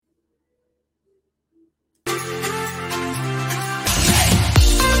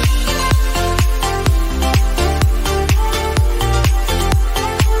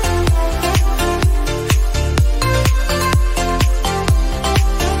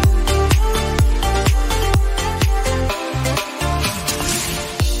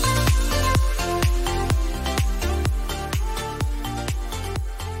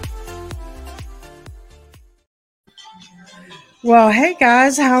Well, hey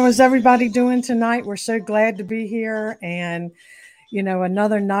guys, how is everybody doing tonight? We're so glad to be here and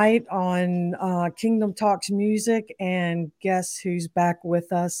another night on Kingdom Talks Music. And guess who's back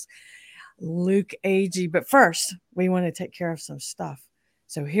with us? Luke Agee. But first, we want to take care of some stuff.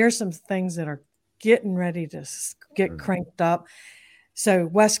 So here's some things that are getting ready to get cranked up. So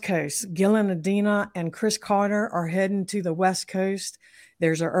West Coast, Gillen Adina and Chris Carter are heading to the West Coast.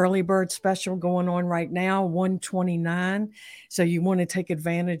 There's an early bird special going on right now, 129. So you want to take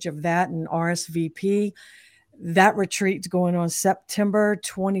advantage of that and RSVP. That retreat's going on September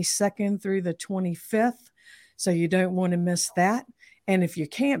 22nd through the 25th. So you don't want to miss that. And if you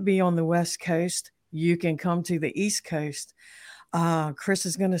can't be on the West Coast, you can come to the East Coast. Chris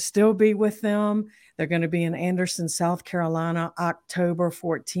is going to still be with them. They're going to be in Anderson, South Carolina, October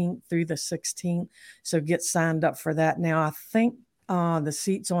 14th through the 16th. So get signed up for that. Now, I think the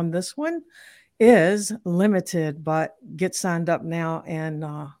seats on this one is limited, but get signed up now, and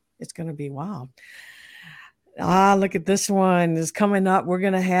it's going to be wild. Look at this one is coming up. We're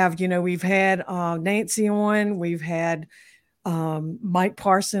going to have, we've had Nancy on, we've had Mike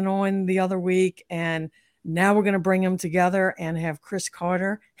Parson on the other week, and now we're going to bring them together and have Chris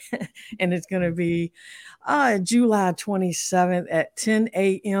Carter. And it's going to be July 27th at 10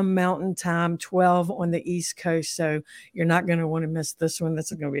 a.m. Mountain Time, 12 on the East Coast. So you're not going to want to miss this one.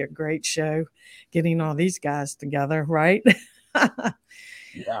 This is going to be a great show, getting all these guys together, right?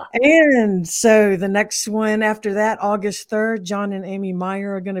 Yeah. And so the next one after that, August 3rd, John and Amy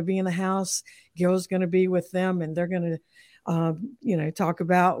Meyer are going to be in the house. Gil's going to be with them, and they're going to talk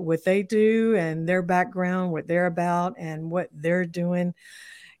about what they do and their background, what they're about, and what they're doing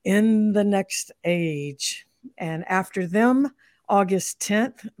in the next age. And after them, August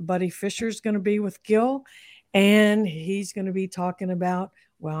 10th, Buddy Fisher's going to be with Gil, and he's going to be talking about,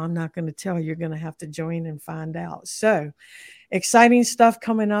 well, I'm not going to tell you. You're going to have to join and find out. So exciting stuff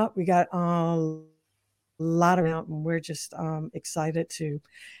coming up. We got lot of out, and we're just excited to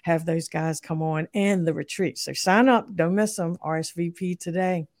have those guys come on and the retreat. So sign up, don't miss them. RSVP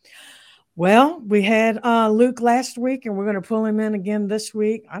today. Well, we had Luke last week, and we're going to pull him in again this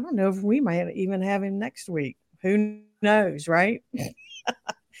week. I don't know if we might even have him next week. Who knows, right?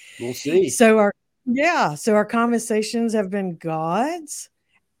 We'll see. So our conversations have been gods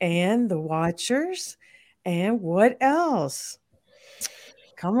and the watchers, and what else?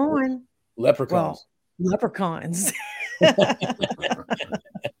 Come on. Leprechauns. Leprechauns.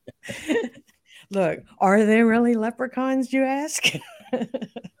 Look, are they really leprechauns, you ask?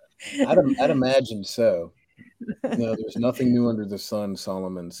 I'd imagine so. No, there's nothing new under the sun,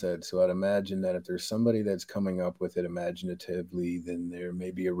 Solomon said. So I'd imagine that if there's somebody that's coming up with it imaginatively, then there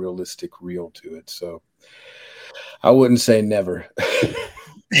may be a realistic reel to it. So I wouldn't say never.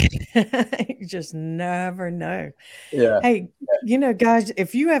 You just never know. Yeah. Hey, guys,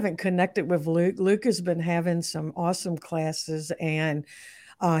 if you haven't connected with Luke, Luke has been having some awesome classes, and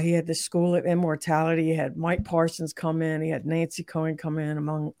he had the School of Immortality. He had Mike Parsons come in. He had Nancy Cohen come in,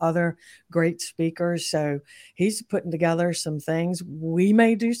 among other great speakers. So he's putting together some things. We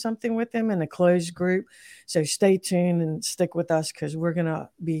may do something with him in a closed group. So stay tuned and stick with us, because we're going to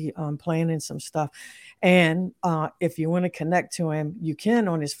be planning some stuff. And if you want to connect to him, you can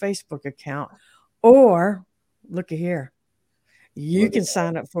on his Facebook account, or look at here. You can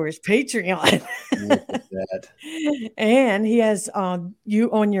sign up for his Patreon. Look at that. And he has you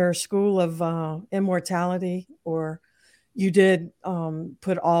on your School of Immortality, or you did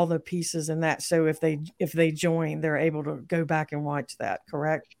put all the pieces in that. So if they join, they're able to go back and watch that,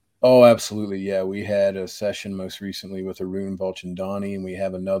 correct? Oh, absolutely. Yeah. We had a session most recently with Arun Balchandani, and we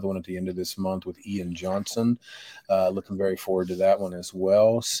have another one at the end of this month with Ian Johnson. Looking very forward to that one as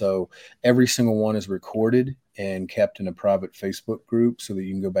well. So every single one is recorded and kept in a private Facebook group so that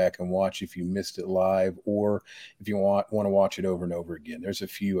you can go back and watch if you missed it live, or if you want to watch it over and over again. There's a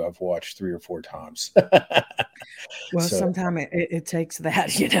few I've watched 3 or 4 times. Well, So sometimes it takes that,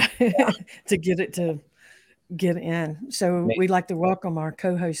 to get it to get in. So we'd like to welcome our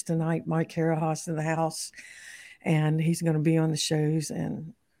co-host tonight, Mike Harahoff, in the house, and he's going to be on the shows.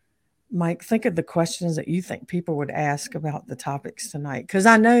 And Mike, think of the questions that you think people would ask about the topics tonight, because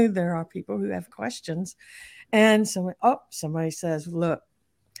I know there are people who have questions. And somebody says, look,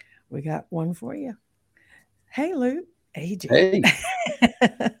 we got one for you. Hey, Luke. AJ. Hey.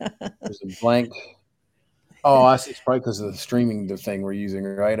 There's a blank. Oh, it's probably because of the streaming thing we're using,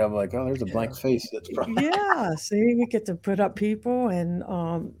 right? I'm like, oh, there's a blank face. That's probably. Yeah, see, we get to put up people,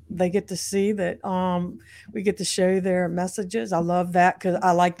 and they get to see that we get to show their messages. I love that, because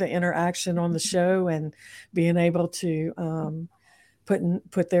I like the interaction on the show and being able to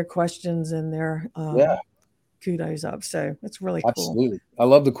put their questions and their Yeah. kudos up. So it's really cool. Absolutely. I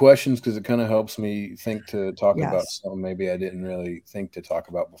love the questions because it kind of helps me think to talk about Yes, something maybe I didn't really think to talk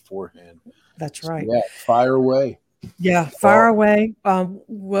about beforehand. that's So right. yeah, fire away. Yeah, far Well, away.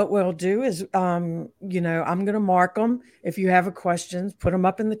 What we'll do is, I'm going to mark them. If you have a questions, put them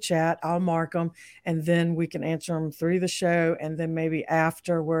up in the chat. I'll mark them, and then we can answer them through the show. And then maybe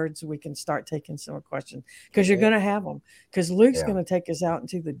afterwards, we can start taking some questions because you're Yeah. going to have them. Because Luke's Yeah. going to take us out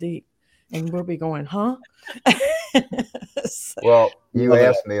into the deep, and we'll be going, huh? well, you Love it.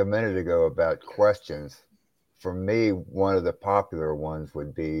 asked me a minute ago about questions. For me, one of the popular ones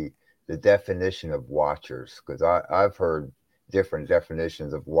would be the definition of watchers, because I've heard different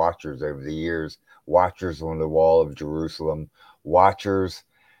definitions of watchers over the years. Watchers on the wall of Jerusalem, watchers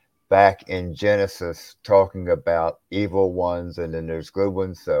back in Genesis talking about evil ones, and then there's good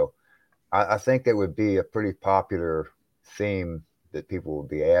ones. So I think it would be a pretty popular theme that people would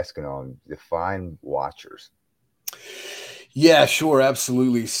be asking on. Define watchers. Yeah, sure,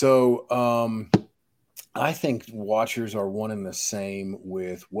 absolutely. So I think watchers are one and the same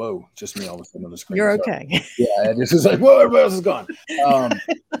with whoa, just me all of a sudden on the screen. You're Sorry. okay. Yeah, this is like, whoa, everybody else is gone.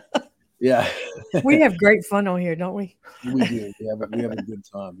 Yeah. We have great fun on here, don't we? We do. We have a good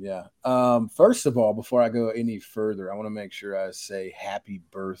time. Yeah. First of all, before I go any further, I want to make sure I say happy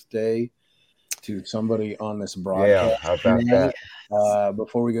birthday to somebody on this broadcast. Yeah, how about that?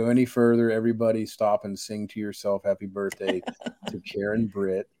 Before we go any further, everybody stop and sing to yourself happy birthday to Karen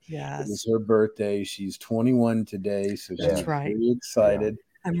Britt. Yes. It is her birthday. She's 21 today, so she's That's right. very excited.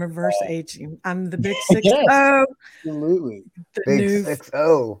 I'm reverse aging. I'm the big 6-0. Yes. Absolutely. The Big new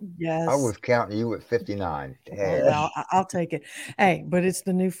 6-0. Yes. I was counting you at 59. Dang. Well, I'll take it. Hey, but it's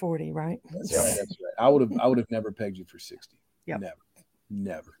the new 40, right? That's right. That's right. I would have never pegged you for 60. Yep.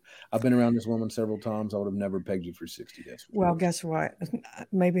 Never. I've been around this woman several times. I would have never pegged you for 60. That's for Well, sure. guess what?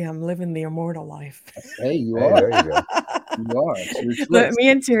 Maybe I'm living the immortal life. Hey, you Hey, are. there you go. You are. It's your Look, twist. me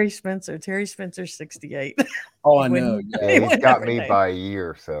and Terry Spencer's 68. Oh, I know. Yeah, He he's would got never me know. by a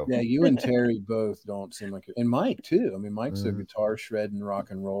year, so Yeah, you and Terry both don't seem like, and Mike too. I mean, Mike's a Mhm. guitar shredding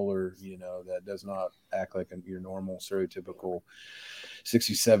rock and roller, that does not act like your normal stereotypical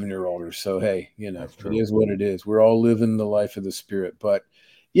 67-year-older. So hey, That's it true. is what it is. We're all living the life of the spirit. But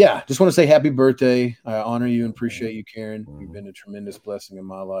yeah, just want to say happy birthday. I honor you and appreciate you, Karen. You've been a tremendous blessing in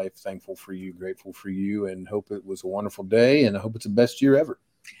my life. Thankful for you, grateful for you, and hope it was a wonderful day. And I hope it's the best year ever.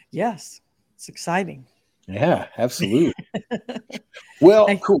 Yes, it's exciting. Yeah, absolutely.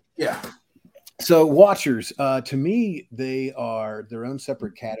 Well, cool. Yeah. So watchers, to me, they are their own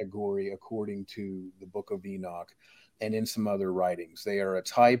separate category according to the Book of Enoch and in some other writings. They are a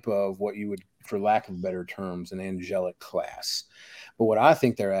type of what you would, for lack of better terms, an angelic class. But what I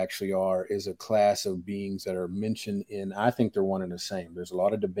think there actually are is a class of beings that are mentioned in, I think they're one and the same. There's a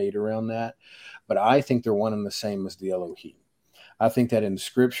lot of debate around that, but I think they're one and the same as the Elohim. I think that in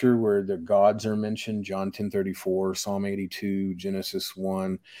scripture where the gods are mentioned, John 10:34, Psalm 82, Genesis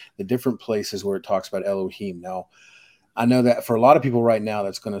 1, the different places where it talks about Elohim. Now, I know that for a lot of people right now,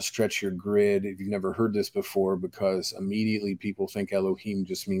 that's going to stretch your grid if you've never heard this before, because immediately people think Elohim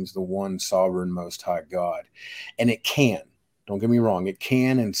just means the one sovereign, most high God. And it can. Don't get me wrong. It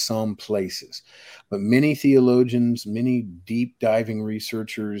can in some places. But many theologians, many deep diving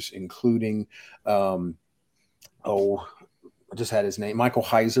researchers, including, I just had his name, Michael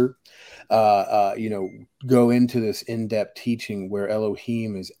Heiser, go into this in-depth teaching where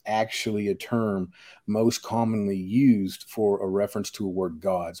Elohim is actually a term most commonly used for a reference to a word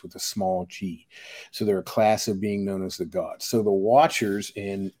gods with a small g. So they're a class of being known as the gods. So the watchers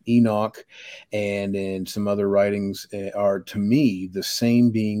in Enoch and in some other writings are, to me, the same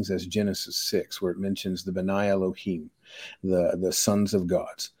beings as Genesis 6, where it mentions the Benai Elohim, the sons of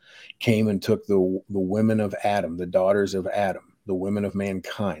gods, came and took the women of Adam, the daughters of Adam, the women of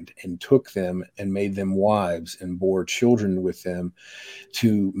mankind, and took them and made them wives and bore children with them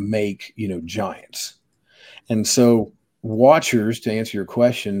to make, giants. And so watchers, to answer your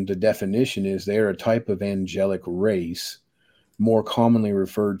question, the definition is they're a type of angelic race, more commonly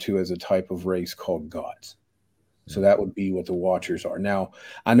referred to as a type of race called gods. So that would be what the watchers are. Now,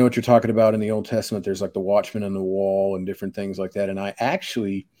 I know what you're talking about in the Old Testament. There's like the watchman on the wall and different things like that. And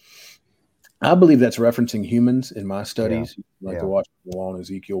I believe that's referencing humans in my studies, like the watchman on the wall in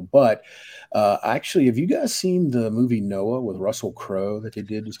Ezekiel. But actually, have you guys seen the movie Noah with Russell Crowe that they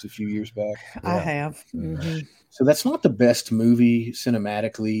did just a few years back? I have. Mm-hmm. So that's not the best movie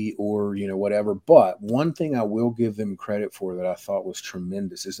cinematically or, whatever. But one thing I will give them credit for that I thought was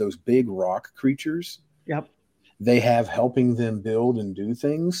tremendous is those big rock creatures. Yep. they have helping them build and do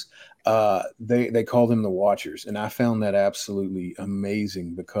things, they call them the Watchers. And I found that absolutely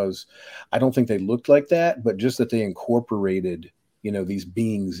amazing, because I don't think they looked like that, but just that they incorporated, these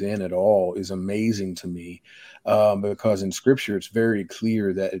beings in at all is amazing to me. Because in scripture, it's very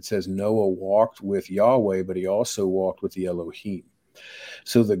clear that it says Noah walked with Yahweh, but he also walked with the Elohim.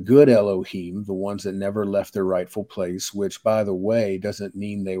 So the good Elohim, the ones that never left their rightful place, which, by the way, doesn't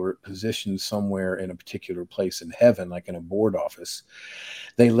mean they were positioned somewhere in a particular place in heaven, like in a board office.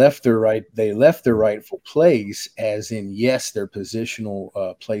 They left their rightful place, as in, yes, their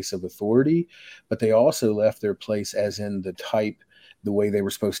positional place of authority, but they also left their place as in the way they were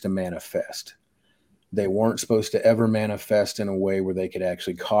supposed to manifest. They weren't supposed to ever manifest in a way where they could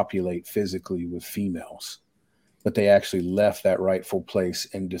actually copulate physically with females, but they actually left that rightful place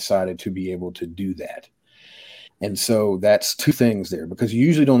and decided to be able to do that. And so that's two things there, because you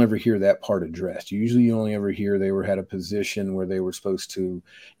usually don't ever hear that part addressed. Usually you only ever hear they had a position where they were supposed to,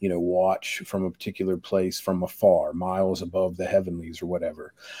 watch from a particular place from afar, miles above the heavenlies or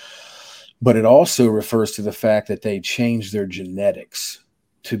whatever. But it also refers to the fact that they changed their genetics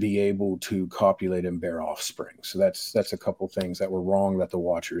to be able to copulate and bear offspring. So that's a couple things that were wrong that the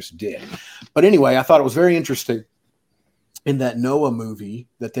Watchers did. But anyway, I thought it was very interesting in that Noah movie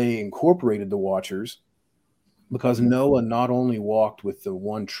that they incorporated the Watchers, because Noah not only walked with the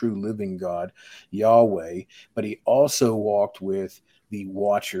one true living God, Yahweh, but he also walked with the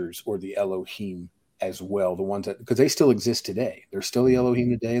Watchers, or the Elohim, as well. The ones that, because they still exist today. They're still the Elohim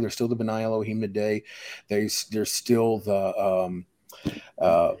today. They're still the B'nai Elohim today. They're still the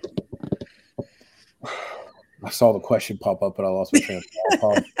I saw the question pop up, but I lost my train of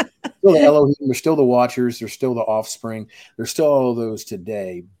thought. Still the Elohim, they're still the Watchers, they're still the offspring, there's still all of those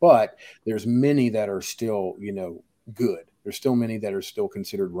today, but there's many that are still, good. There's still many that are still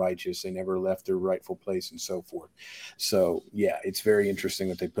considered righteous. They never left their rightful place and so forth. So yeah, it's very interesting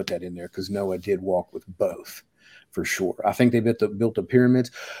that they put that in there, because Noah did walk with both, for sure. I think they built the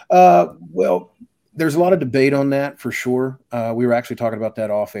pyramids. Well, there's a lot of debate on that, for sure. We were actually talking about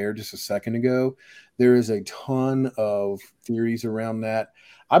that off air just a second ago. There is a ton of theories around that.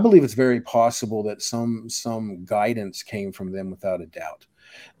 I believe it's very possible that some guidance came from them, without a doubt.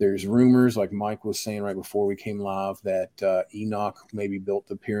 There's rumors, like Mike was saying right before we came live, that Enoch maybe built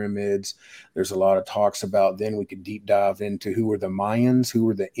the pyramids. There's a lot of talks about, then we could deep dive into who were the Mayans, who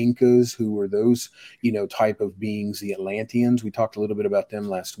were the Incas, who were those, type of beings, the Atlanteans. We talked a little bit about them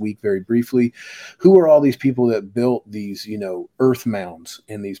last week, very briefly. Who are all these people that built these, earth mounds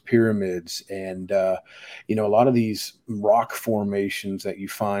and these pyramids, and, a lot of these rock formations that you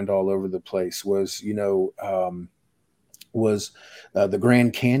find all over the place was, the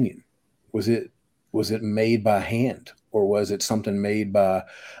Grand Canyon. Was it made by hand, or was it something made by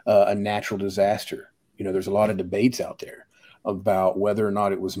a natural disaster? There's a lot of debates out there about whether or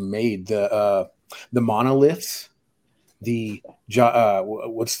not it was made. The monoliths,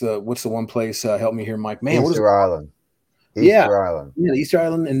 what's the one place? Help me here, Mike. Man, Easter Island. Easter Island. Yeah, Easter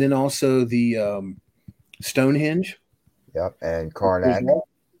Island, and then also the Stonehenge. Yep, and Karnak.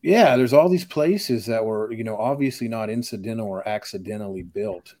 Yeah, there's all these places that were, obviously not incidental or accidentally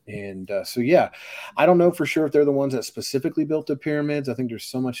built. And so, yeah, I don't know for sure if they're the ones that specifically built the pyramids. I think there's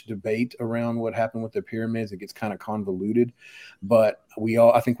so much debate around what happened with the pyramids. It gets kind of convoluted, but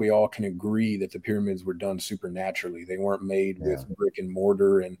I think we all can agree that the pyramids were done supernaturally. They weren't made with brick and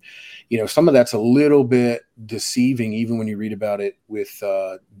mortar. And, some of that's a little bit deceiving, even when you read about it with,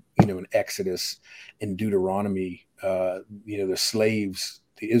 in Exodus and Deuteronomy,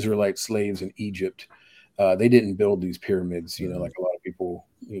 the Israelite slaves in Egypt, they didn't build these pyramids, like a lot of people,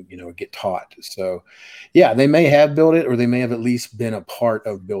 get taught. So, yeah, they may have built it, or they may have at least been a part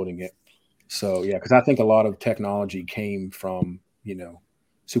of building it. So, yeah, because I think a lot of technology came from,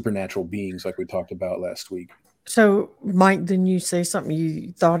 supernatural beings, like we talked about last week. So, Mike, didn't you say something?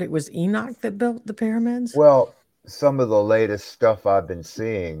 You thought it was Enoch that built the pyramids? Well, some of the latest stuff I've been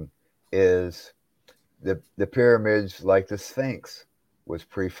seeing is the pyramids, like the Sphinx, was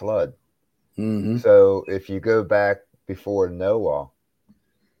pre-flood. Mm-hmm. So if you go back before Noah,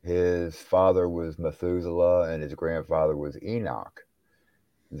 his father was Methuselah and his grandfather was Enoch.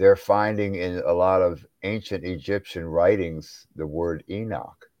 They're finding in a lot of ancient Egyptian writings, the word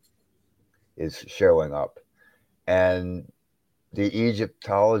Enoch is showing up. And the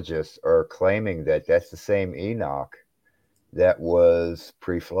Egyptologists are claiming that that's the same Enoch that was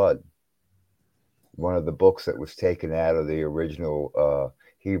pre-flood. One of the books that was taken out of the original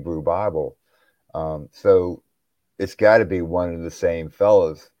Hebrew Bible. So it's got to be one of the same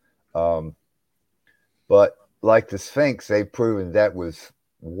fellas. But like the Sphinx, they've proven that was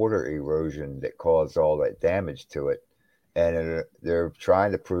water erosion that caused all that damage to it. And they're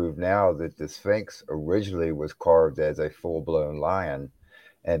trying to prove now that the Sphinx originally was carved as a full-blown lion.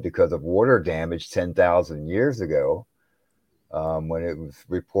 And because of water damage 10,000 years ago, when it was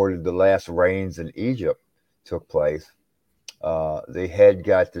reported the last rains in Egypt took place, the head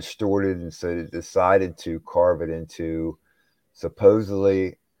got distorted, and so they decided to carve it into,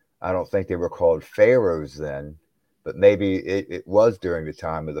 supposedly, I don't think they were called pharaohs then, but maybe it was during the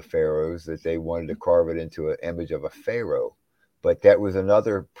time of the pharaohs that they wanted to carve it into an image of a pharaoh. But that was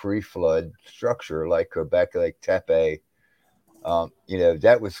another pre-flood structure like Göbekli Tepe.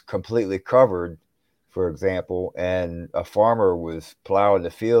 That was completely covered, for example, and a farmer was plowing the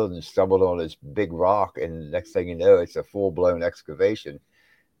field and stumbled on this big rock, and the next thing you know, it's a full-blown excavation.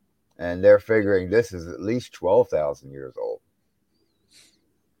 And they're figuring this is at least 12,000 years old.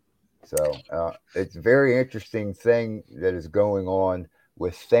 So it's a very interesting thing that is going on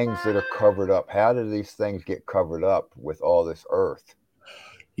with things that are covered up. How do these things get covered up with all this earth?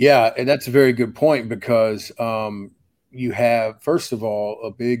 Yeah, and that's a very good point, because you have, first of all,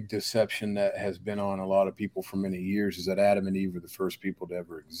 a big deception that has been on a lot of people for many years, is that Adam and Eve were the first people to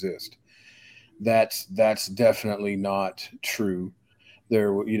ever exist. That's definitely not true.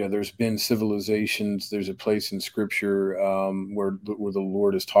 There's been civilizations. There's a place in Scripture where the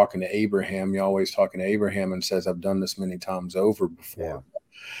Lord is talking to Abraham. Yahweh is talking to Abraham and says, "I've done this many times over before."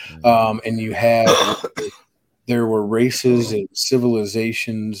 Yeah. And you have there were races and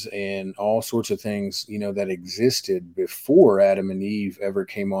civilizations and all sorts of things, that existed before Adam and Eve ever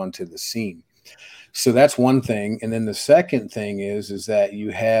came onto the scene. So that's one thing. And then the second thing is that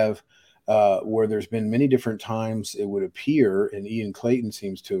you have where there's been many different times, it would appear, and Ian Clayton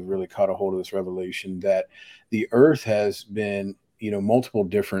seems to have really caught a hold of this revelation, that the earth has been, multiple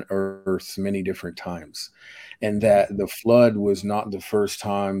different earths many different times, and that the flood was not the first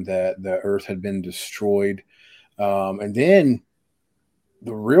time that the earth had been destroyed. And then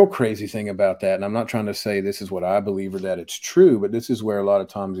the real crazy thing about that, and I'm not trying to say this is what I believe or that it's true, but this is where a lot of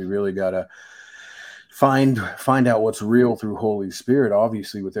times you really got to find out what's real through Holy Spirit,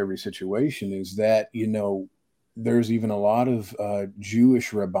 obviously, with every situation, is that, there's even a lot of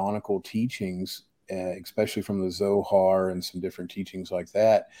Jewish rabbinical teachings, especially from the Zohar and some different teachings like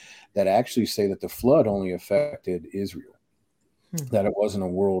that, that actually say that the flood only affected Israel, that it wasn't a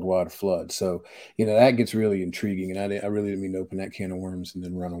worldwide flood. So, that gets really intriguing. And I really didn't mean to open that can of worms and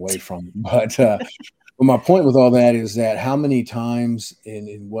then run away from it. But my point with all that is that how many times and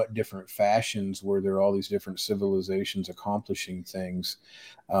in what different fashions were there all these different civilizations accomplishing things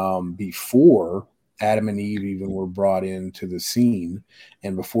before Adam and Eve even were brought into the scene,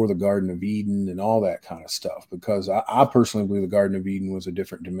 and before the Garden of Eden and all that kind of stuff? Because I personally believe the Garden of Eden was a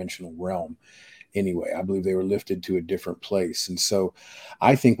different dimensional realm. Anyway, I believe they were lifted to a different place. And so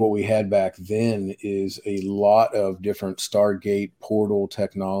I think what we had back then is a lot of different Stargate portal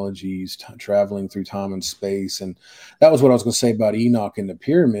technologies traveling through time and space. And that was what I was going to say about Enoch and the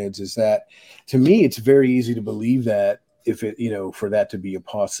pyramids, is that to me, it's very easy to believe that, if it, for that to be a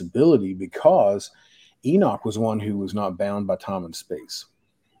possibility, because Enoch was one who was not bound by time and space.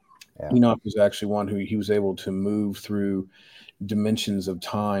 Yeah. Enoch was actually one who he was able to move through dimensions of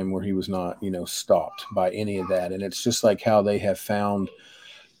time where he was not, stopped by any of that. And it's just like how they have found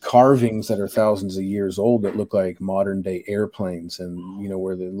carvings that are thousands of years old that look like modern day airplanes, and,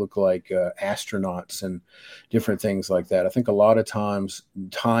 where they look like astronauts and different things like that. I think a lot of times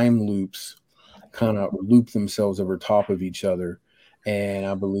time loops kind of loop themselves over top of each other. And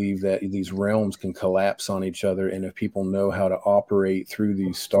I believe that these realms can collapse on each other. And if people know how to operate through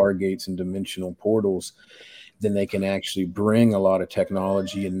these stargates and dimensional portals, then they can actually bring a lot of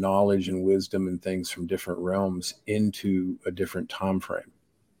technology and knowledge and wisdom and things from different realms into a different time frame.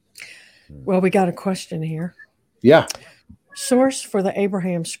 Well, we got a question here. Yeah. Source for the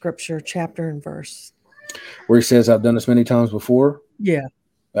Abraham scripture, chapter and verse. Where he says, "I've done this many times before." Yeah.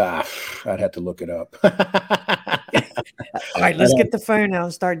 I'd have to look it up. All right, let's get the phone out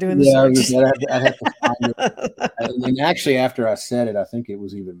and start doing the search. I'd have to find it. And actually, after I said it, I think it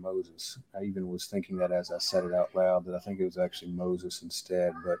was even Moses. I even was thinking that as I said it out loud, that I think it was actually Moses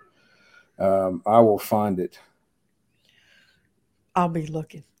instead. But I will find it. I'll be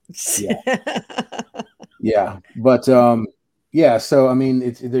looking. Yeah. But yeah, so I mean,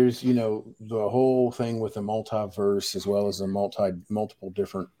 there's the whole thing with the multiverse, as well as the multiple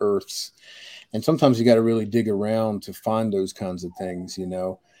different Earths, and sometimes you got to really dig around to find those kinds of things,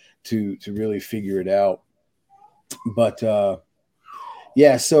 to really figure it out. But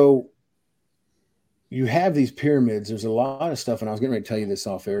yeah, so you have these pyramids. There's a lot of stuff, and I was getting ready to tell you this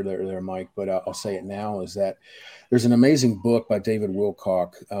off air there, Mike, but I'll say it now, is that there's an amazing book by David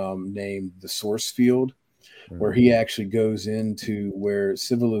Wilcock named The Source Field, where he actually goes into where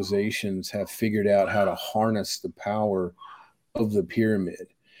civilizations have figured out how to harness the power of the pyramid.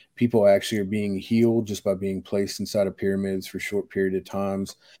 People actually are being healed just by being placed inside of pyramids for short period of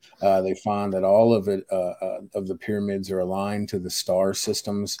times. They find that all of it of the pyramids are aligned to the star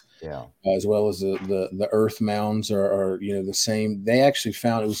systems, as well as the earth mounds are the same. They actually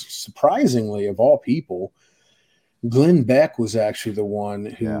found, it was surprisingly, of all people, Glenn Beck was actually the one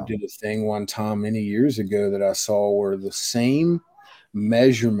who did a thing one time many years ago that I saw where the same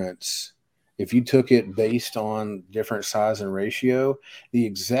measurements, if you took it based on different size and ratio, the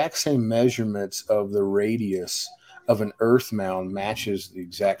exact same measurements of the radius of an earth mound matches the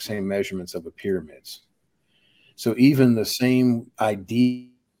exact same measurements of a pyramids. So even the same idea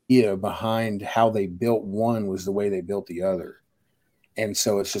behind how they built one was the way they built the other. And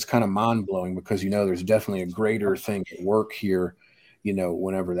so it's just kind of mind-blowing because, there's definitely a greater thing at work here,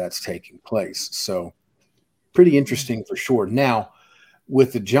 whenever that's taking place. So pretty interesting for sure. Now,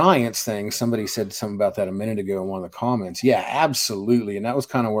 with the giants thing, somebody said something about that a minute ago in one of the comments. Yeah, absolutely. And that was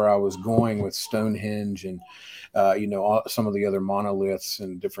kind of where I was going with Stonehenge and, some of the other monoliths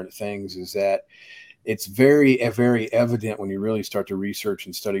and different things, is that it's very, very evident when you really start to research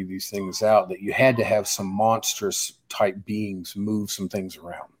and study these things out that you had to have some monstrous type beings move some things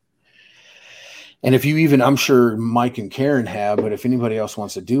around. And if you even, I'm sure Mike and Karen have, but if anybody else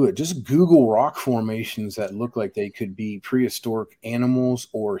wants to do it, just Google rock formations that look like they could be prehistoric animals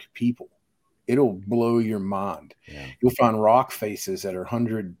or people. It'll blow your mind. Yeah. You'll find rock faces that are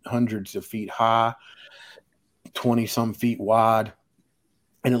hundreds of feet high, 20 some feet wide,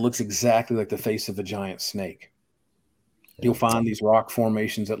 and it looks exactly like the face of a giant snake. You'll find these rock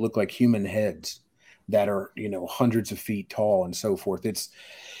formations that look like human heads that are, hundreds of feet tall and so forth.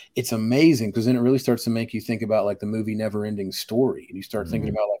 It's amazing because then it really starts to make you think about like the movie Never Ending Story. And you start thinking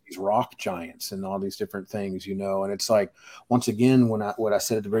about like these rock giants and all these different things, and it's like, once again, what I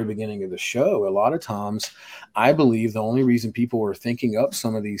said at the very beginning of the show, a lot of times I believe the only reason people are thinking up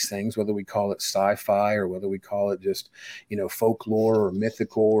some of these things, whether we call it sci-fi or whether we call it just, folklore or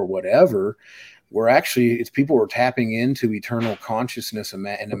mythical or whatever, it's people are tapping into eternal consciousness and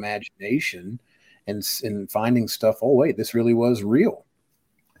imagination and finding stuff. Oh, wait, this really was real.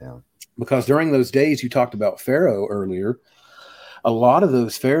 Yeah. Because during those days, you talked about Pharaoh earlier, a lot of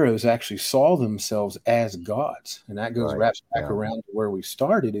those pharaohs actually saw themselves as gods. And that goes wraps back around to where we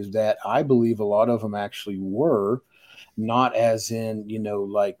started, is that I believe a lot of them actually were not as in,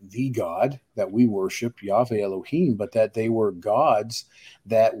 like the God that we worship, Yahweh Elohim, but that they were gods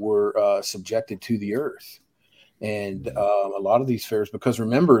that were subjected to the earth. And a lot of these pharaohs, because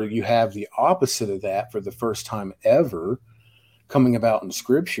remember, you have the opposite of that for the first time ever coming about in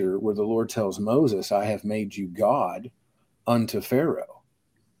scripture, where the Lord tells Moses, I have made you God unto Pharaoh.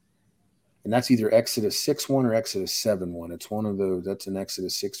 And that's either Exodus 6:1 or Exodus 7:1. It's one of those. That's in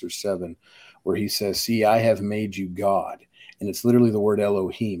Exodus 6 or 7, where he says, see, I have made you God. And it's literally the word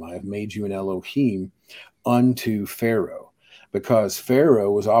Elohim. I have made you an Elohim unto Pharaoh. Because Pharaoh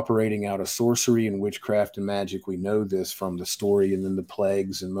was operating out of sorcery and witchcraft and magic. We know this from the story, and then the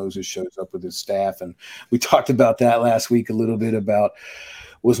plagues, and Moses shows up with his staff. And we talked about that last week a little bit about,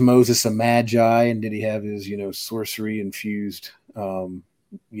 was Moses a magi, and did he have his, sorcery infused,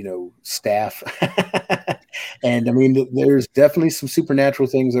 staff? And I mean, there's definitely some supernatural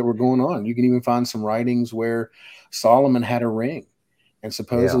things that were going on. You can even find some writings where Solomon had a ring. And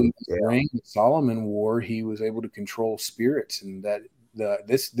supposedly the ring that Solomon wore, he was able to control spirits, and that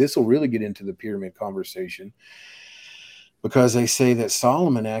this will really get into the pyramid conversation, because they say that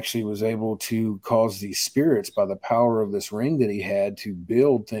Solomon actually was able to cause these spirits by the power of this ring that he had to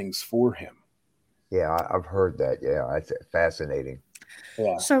build things for him. Yeah, I've heard that. Yeah, that's fascinating.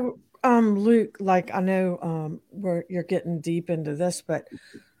 Yeah. So, Luke, like I know you're getting deep into this, but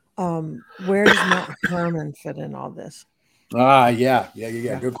where does Mount Hermon fit in all this? Yeah.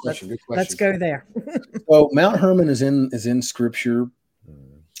 Good question. Let's go there. So Mount Hermon is in scripture,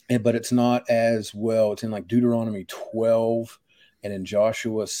 but it's not as well. It's in like Deuteronomy 12 and in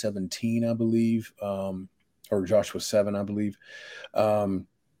Joshua 17, I believe, or Joshua 7, I believe.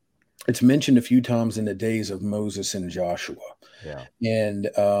 It's mentioned a few times in the days of Moses and Joshua. Yeah.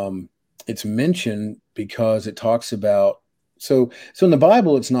 And it's mentioned because it talks about, so in the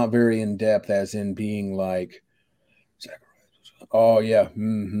Bible, it's not very in depth, as in being like, oh yeah,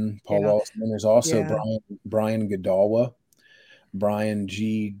 Paul Walsh. And there's also Brian Godawa, Brian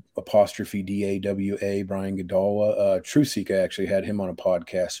G. apostrophe DAWA, Brian Godawa. Trusika actually had him on a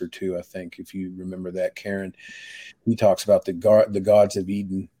podcast or two, I think, if you remember that, Karen. He talks about the gods of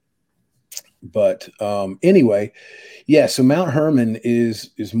Eden. But anyway, yeah, so Mount Hermon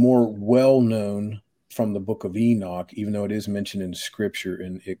is more well known from the book of Enoch, even though it is mentioned in scripture,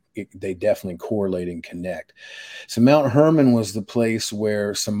 and they definitely correlate and connect. So Mount Hermon was the place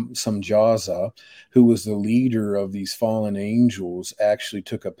where Samjaza, who was the leader of these fallen angels, actually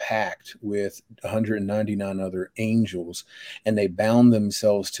took a pact with 199 other angels, and they bound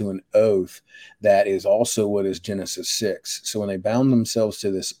themselves to an oath that is also what is Genesis 6. So when they bound themselves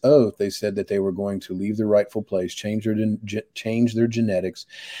to this oath, they said that they were going to leave their rightful place, change their genetics,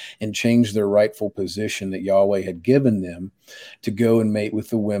 and change their rightful position that Yahweh had given them to go and mate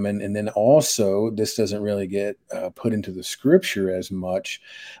with the women. And then also, this doesn't really get put into the scripture as much,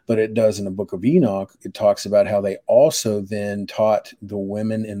 but it does in the book of Enoch. It talks about how they also then taught the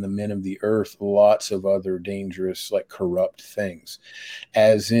women and the men of the earth lots of other dangerous, like corrupt things,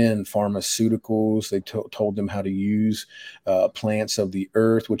 as in pharmaceuticals. They told them how to use plants of the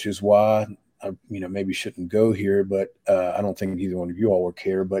earth, which is why I, maybe shouldn't go here, but I don't think either one of you all will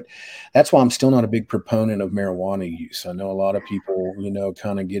care. But that's why I'm still not a big proponent of marijuana use. I know a lot of people,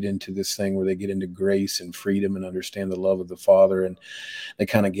 kind of get into this thing where they get into grace and freedom and understand the love of the Father, and they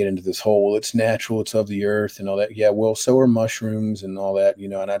kind of get into this whole, well, it's natural, it's of the earth, and all that. Yeah, well, so are mushrooms and all that,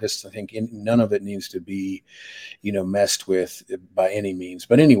 and I just think none of it needs to be, messed with by any means.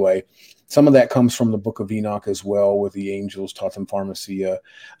 But anyway, some of that comes from the book of Enoch as well, with the angels taught them pharmacia.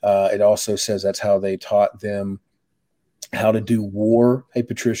 It also says that's how they taught them how to do war. Hey,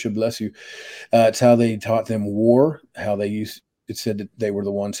 Patricia, bless you. It's how they taught them war, how they used. It said that they were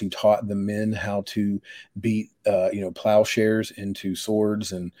the ones who taught the men how to beat, plowshares into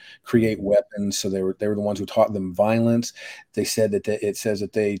swords and create weapons. So they were the ones who taught them violence. They said that it says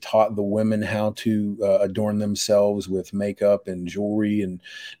that they taught the women how to adorn themselves with makeup and jewelry and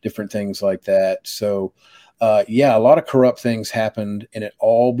different things like that. So, a lot of corrupt things happened, and it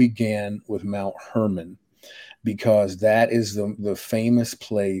all began with Mount Hermon, because that is the famous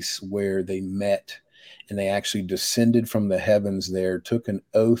place where they met, and they actually descended from the heavens there, took an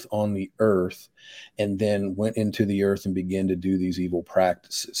oath on the earth, and then went into the earth and began to do these evil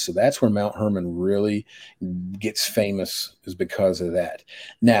practices. So that's where Mount Hermon really gets famous, is because of that.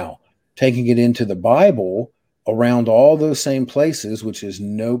 Now, taking it into the Bible, around all those same places, which is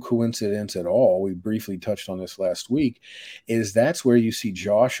no coincidence at all, we briefly touched on this last week, is that's where you see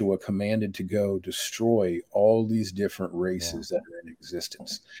Joshua commanded to go destroy all these different races that are in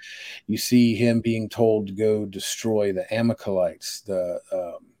existence. You see him being told to go destroy the Amalekites, the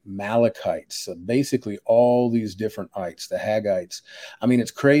Malachites, basically all these different ites, the Haggites. I mean,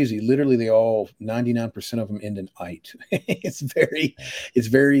 it's crazy. Literally, 99% of them end in ite. It's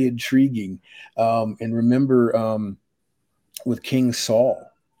very intriguing. And remember, with King Saul,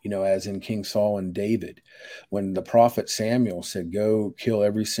 as in King Saul and David, when the prophet Samuel said, go kill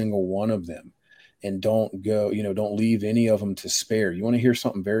every single one of them, and don't leave any of them to spare. You want to hear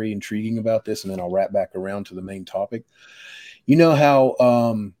something very intriguing about this? And then I'll wrap back around to the main topic. You know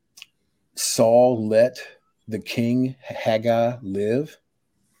how Saul let the king Haggai live?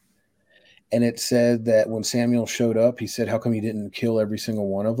 And it said that when Samuel showed up, he said, how come you didn't kill every single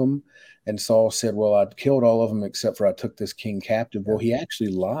one of them? And Saul said, well, I killed all of them except for I took this king captive. Well, he actually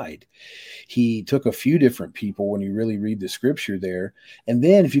lied. He took a few different people when you really read the scripture there. And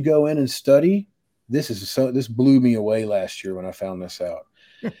then if you go in and study, this blew me away last year when I found this out.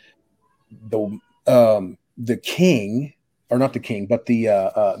 The king, or not the king, but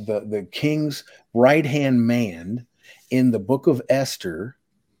the king's right-hand man in the book of Esther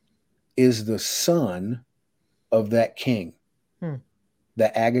is the son of that king,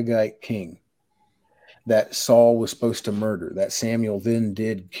 the Agagite king that Saul was supposed to murder, that Samuel then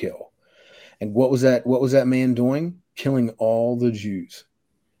did kill. And what was that man doing? Killing all the Jews.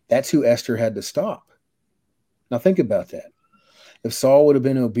 That's who Esther had to stop. Now think about that. If Saul would have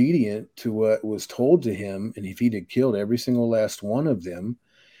been obedient to what was told to him, and if he'd have killed every single last one of them,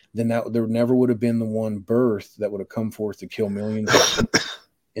 then there never would have been the one birth that would have come forth to kill millions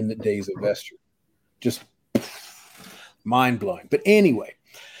in the days of Esther. Just mind-blowing. But anyway,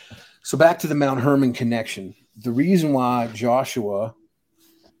 so back to the Mount Hermon connection. The reason why Joshua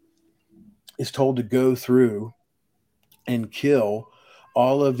is told to go through and kill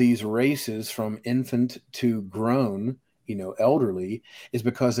all of these races from infant to grown, elderly, is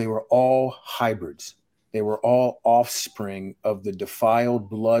because they were all hybrids. They were all offspring of the defiled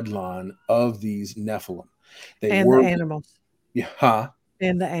bloodline of these Nephilim. The animals. Yeah.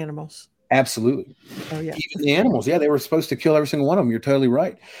 And the animals. Absolutely. Oh yeah. Even the animals, yeah, they were supposed to kill every single one of them. You're totally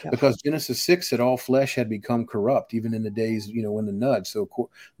right. Yep. Because Genesis 6 said all flesh had become corrupt, even in the days, when the Nud. So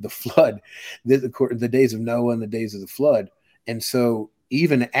the flood, the days of Noah and the days of the flood. And so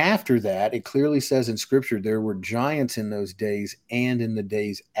even after that, it clearly says in Scripture there were giants in those days and in the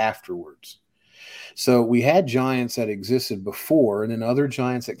days afterwards. So we had giants that existed before, and then other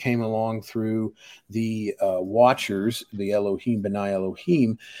giants that came along through the Watchers, the Elohim, B'nai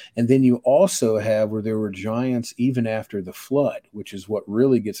Elohim. And then you also have where there were giants even after the flood, which is what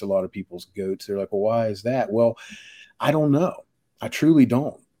really gets a lot of people's goats. They're like, well, why is that? Well, I don't know. I truly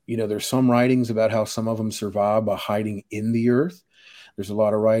don't. There's some writings about how some of them survived by hiding in the earth. There's a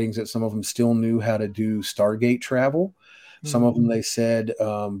lot of writings that some of them still knew how to do Stargate travel. Some of them, they said,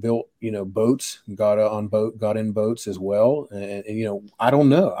 built, boats, got in boats as well. And I don't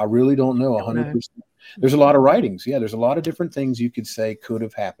know. I really don't know 100%. There's a lot of writings. Yeah, there's a lot of different things you could say could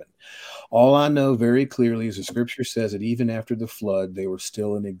have happened. All I know very clearly is the Scripture says that even after the flood, they were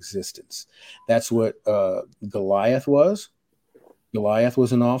still in existence. That's what Goliath was. Goliath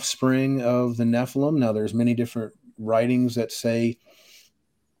was an offspring of the Nephilim. Now, there's many different writings that say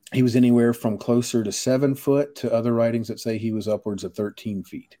he was anywhere from closer to 7 foot to other writings that say he was upwards of 13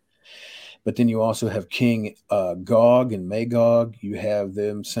 feet. But then you also have King Gog and Magog. You have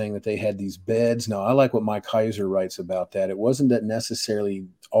them saying that they had these beds. Now, I like what Mike Heiser writes about that. It wasn't that necessarily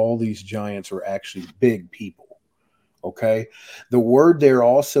all these giants were actually big people. Okay. The word there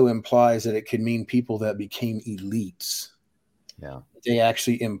also implies that it could mean people that became elites. Yeah. They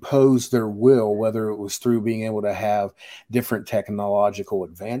actually imposed their will, whether it was through being able to have different technological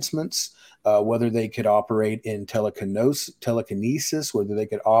advancements, whether they could operate in telekinesis, whether they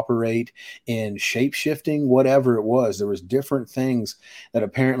could operate in shape-shifting, whatever it was. There was different things that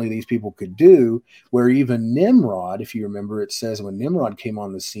apparently these people could do, where even Nimrod, if you remember, it says when Nimrod came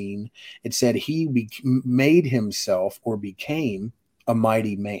on the scene, it said he made himself or became a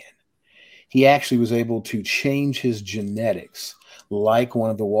mighty man. He actually was able to change his genetics like one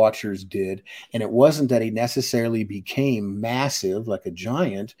of the Watchers did. And it wasn't that he necessarily became massive like a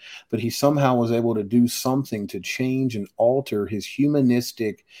giant, but he somehow was able to do something to change and alter his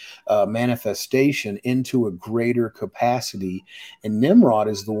humanistic manifestation into a greater capacity. And Nimrod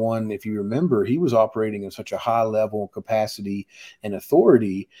is the one, if you remember, he was operating in such a high level of capacity and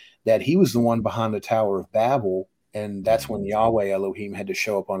authority that he was the one behind the Tower of Babel. And that's when Yahweh Elohim had to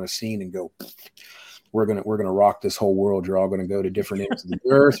show up on a scene and go, we're gonna rock this whole world. You're all gonna go to different ends of the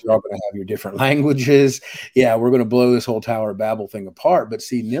earth. You're all gonna have your different languages. Yeah, we're gonna blow this whole Tower of Babel thing apart. But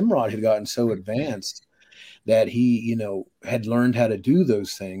see, Nimrod had gotten so advanced that he, had learned how to do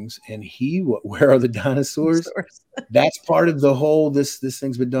those things. And where are the dinosaurs? That's part of the whole. This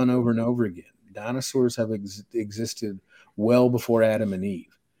thing's been done over and over again. Dinosaurs have existed well before Adam and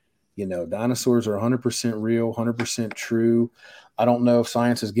Eve. Dinosaurs are 100% real, 100% true. I don't know if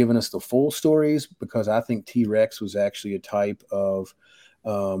science has given us the full stories, because I think T-Rex was actually a type of,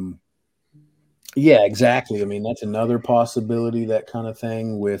 yeah, exactly. I mean, that's another possibility, that kind of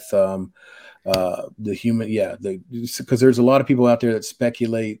thing with the human. Yeah, because there's a lot of people out there that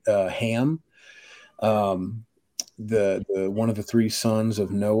speculate Ham, the one of the 3 sons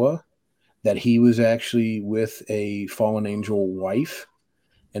of Noah, that he was actually with a fallen angel wife,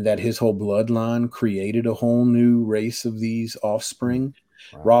 and that his whole bloodline created a whole new race of these offspring.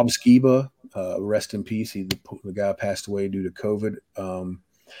 Wow. Rob Skiba, rest in peace. The guy passed away due to COVID.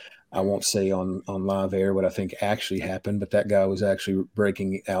 I won't say on live air what I think actually happened, but that guy was actually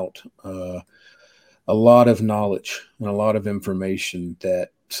breaking out a lot of knowledge and a lot of information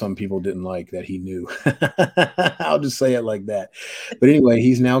that some people didn't like that he knew. I'll just say it like that. But anyway,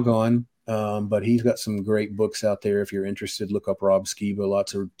 he's now gone. But he's got some great books out there. If you're interested, look up Rob Skiba,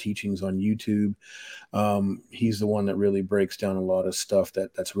 lots of teachings on YouTube. He's the one that really breaks down a lot of stuff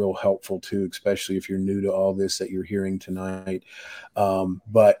that's real helpful too, especially if you're new to all this that you're hearing tonight.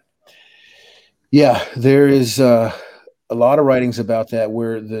 But yeah, there is a lot of writings about that,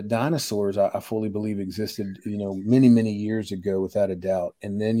 where the dinosaurs, I fully believe, existed, many, many years ago, without a doubt.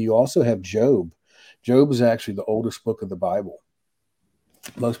 And then you also have Job. Job is actually the oldest book of the Bible.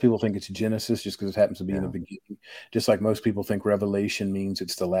 Most people think it's Genesis just because it happens to be in the beginning. Just like most people think Revelation means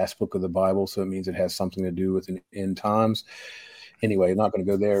it's the last book of the Bible, so it means it has something to do with end times. Anyway, I'm not going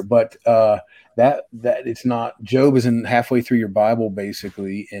to go there. But that it's not. Job isn't halfway through your Bible,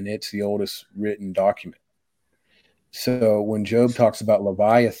 basically, and it's the oldest written document. So when Job talks about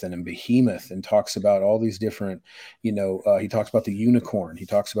Leviathan and Behemoth and talks about all these different, he talks about the unicorn, he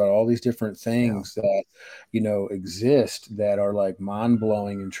talks about all these different things that, exist that are like mind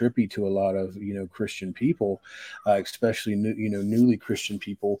blowing and trippy to a lot of, Christian people, especially, newly Christian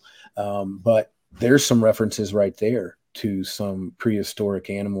people. But there's some references right there to some prehistoric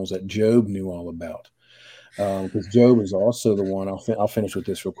animals that Job knew all about. Because Job is also the one. I'll finish with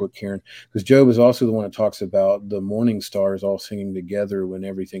this real quick, Karen. Because Job is also the one that talks about the morning stars all singing together when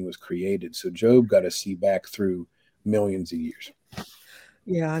everything was created. So Job got to see back through millions of years.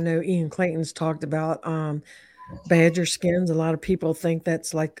 Yeah, I know Ian Clayton's talked about badger skins. A lot of people think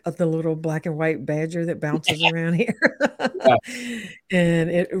that's like the little black and white badger that bounces around here. Yeah. And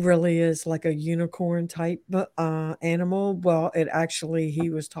it really is like a unicorn type animal. Well, he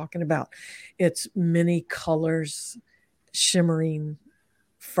was talking about it's many colors, shimmering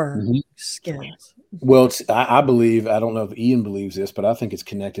fur skins. Well, I believe, I don't know if Ian believes this, but I think it's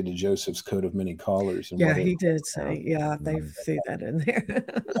connected to Joseph's coat of many colors. Yeah, he did say, they threw that in there.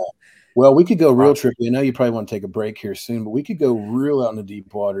 Well, we could go real trippy. I know you probably want to take a break here soon, but we could go real out in the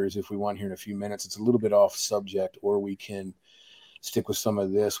deep waters if we want here in a few minutes. It's a little bit off subject, or we can stick with some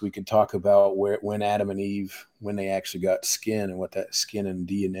of this. We could talk about when Adam and Eve, when they actually got skin and what that skin and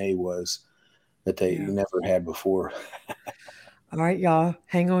DNA was that they never had before. All right, y'all,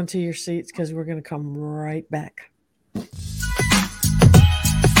 hang on to your seats because we're going to come right back.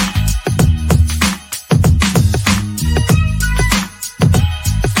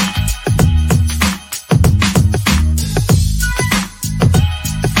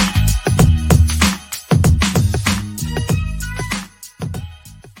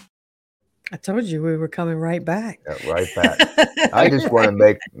 I told you we were coming right back. Right back. I just want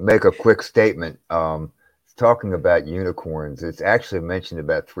to make a quick statement. Talking about unicorns, it's actually mentioned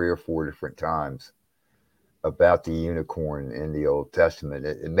about 3 or 4 different times about the unicorn in the Old Testament.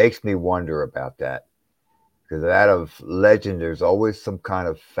 It makes me wonder about that, because out of legend, there's always some kind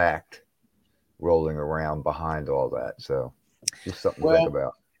of fact rolling around behind all that. So just something to think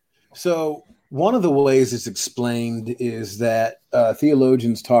about. So one of the ways it's explained is that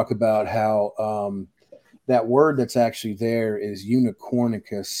theologians talk about how that word that's actually there is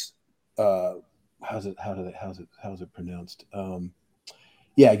unicornicus. How's it pronounced?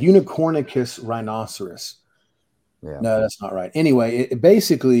 Unicornicus rhinoceros. Yeah. No, that's not right. Anyway, it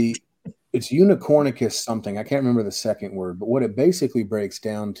basically, it's unicornicus something. I can't remember the second word, but what it basically breaks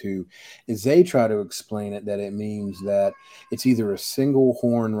down to is they try to explain it that it means that it's either a single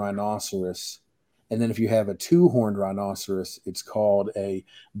horn rhinoceros, and then if you have a 2-horned rhinoceros, it's called a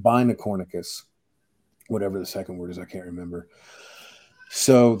binocornicus, whatever the second word is, I can't remember.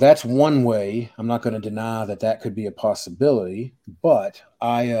 So that's one way. I'm not going to deny that could be a possibility, but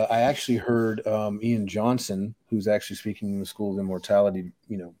I actually heard Ian Johnson, who's actually speaking in the School of Immortality,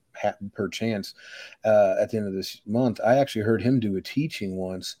 per chance, at the end of this month. I actually heard him do a teaching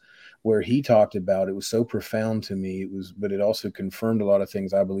once where he talked about, it was so profound to me. But it also confirmed a lot of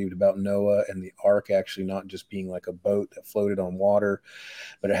things I believed about Noah and the ark actually not just being like a boat that floated on water,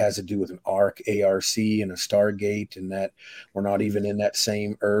 but it has to do with an ark, A-R-C, and a Stargate, and that we're not even in that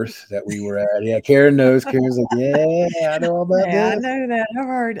same Earth that we were at. Yeah, Karen knows. Karen's like, yeah, I know all about that. I know that.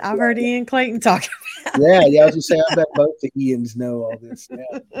 I've heard Ian Clayton talk about it. Yeah, I was just saying, I bet both the Ians know all this.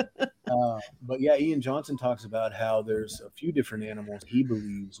 Yeah. But yeah, Ian Johnson talks about how there's a few different animals he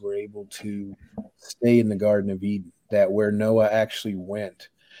believes were able to stay in the Garden of Eden, that where Noah actually went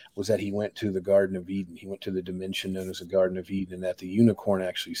was that he went to the Garden of Eden. He went to the dimension known as the Garden of Eden, and that the unicorn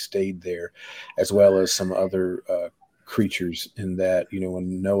actually stayed there, as well as some other creatures. And that,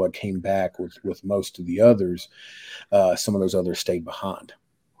 when Noah came back with most of the others, some of those others stayed behind.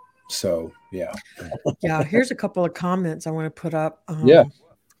 So, yeah. Yeah, here's a couple of comments I want to put up.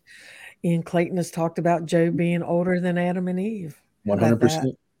 Ian Clayton has talked about Job being older than Adam and Eve.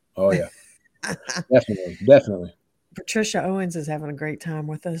 100%. Oh, yeah. Definitely. Patricia Owens is having a great time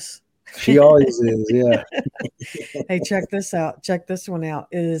with us. She always is, yeah. Hey, check this out. Check this one out.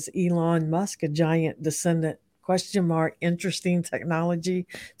 Is Elon Musk a giant descendant? ? Interesting technology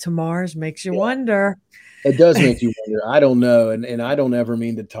to Mars makes you wonder. It does make you wonder. I don't know. And I don't ever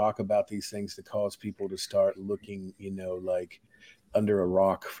mean to talk about these things to cause people to start looking, like under a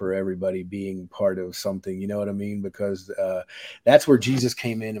rock for everybody being part of something, you know what I mean? Because that's where Jesus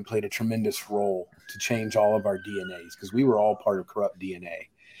came in and played a tremendous role to change all of our DNAs, because we were all part of corrupt DNA.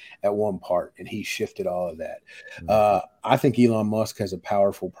 at one part, and he shifted all of that. I think Elon Musk has a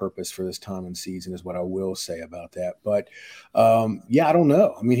powerful purpose for this time and season, is what I will say about that. But yeah, I don't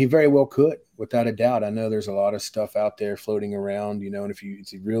know. I mean, he very well could, without a doubt. I know there's a lot of stuff out there floating around, and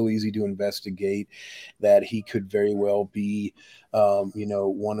it's real easy to investigate that he could very well be,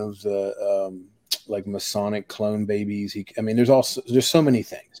 one of the like Masonic clone babies. There's so many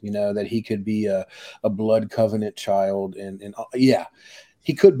things, that he could be a blood covenant child, and yeah,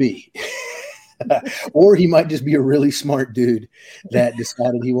 he could be. Or he might just be a really smart dude that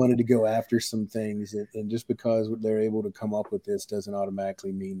decided he wanted to go after some things. And just because they're able to come up with this doesn't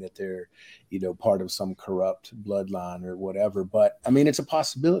automatically mean that they're, part of some corrupt bloodline or whatever. But I mean, it's a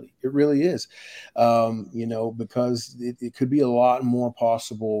possibility. It really is, because it could be a lot more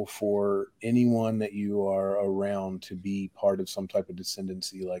possible for anyone that you are around to be part of some type of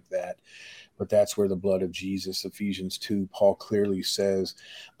descendancy like that. But that's where the blood of Jesus, Ephesians 2, Paul clearly says,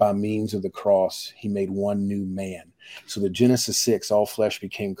 by means of the cross, he made one new man. So the Genesis 6, all flesh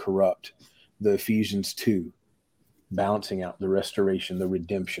became corrupt. The Ephesians 2, balancing out the restoration, the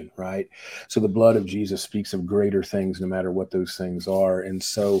redemption, right? So the blood of Jesus speaks of greater things, no matter what those things are. And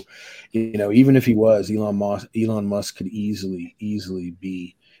so, even if he was, Elon Musk could easily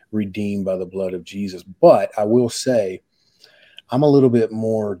be redeemed by the blood of Jesus. But I will say, I'm a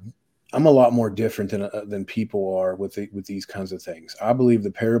lot more different than people are with these kinds of things. I believe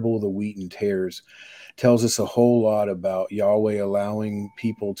the parable of the wheat and tares tells us a whole lot about Yahweh allowing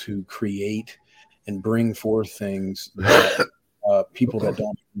people to create and bring forth things that people that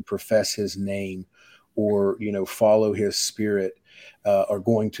don't profess his name or, follow his spirit are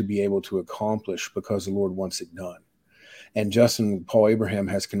going to be able to accomplish because the Lord wants it done. And Justin Paul Abraham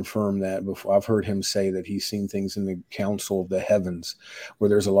has confirmed that before. I've heard him say that he's seen things in the council of the heavens where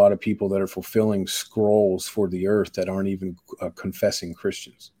there's a lot of people that are fulfilling scrolls for the earth that aren't even confessing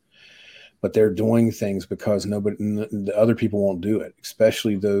Christians. But they're doing things because the other people won't do it,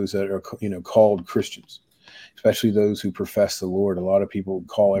 especially those that are, called Christians, especially those who profess the Lord. A lot of people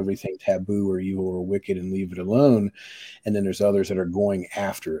call everything taboo or evil or wicked and leave it alone. And then there's others that are going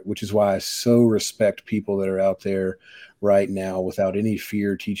after it, which is why I so respect people that are out there right now without any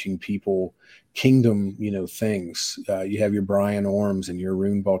fear teaching people kingdom, things. You have your Brian Orms and your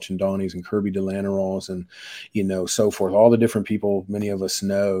Arun Balchandanis and Kirby Delanerals and, so forth. All the different people many of us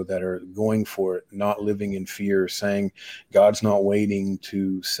know that are going for it, not living in fear, saying God's not waiting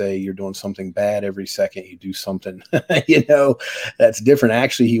to say you're doing something bad every second you do something, that's different.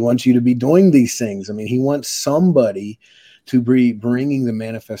 Actually, he wants you to be doing these things. I mean, he wants somebody to be bringing the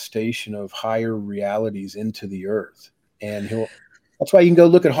manifestation of higher realities into the earth. And that's why you can go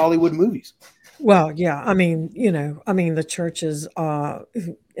look at Hollywood movies. Well, yeah. I mean, the church's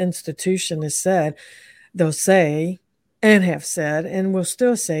institution has said, they'll say and have said, and will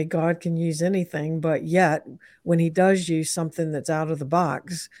still say God can use anything. But yet when he does use something that's out of the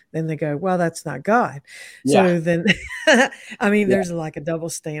box, then they go, well, that's not God. Yeah. So then, there's like a double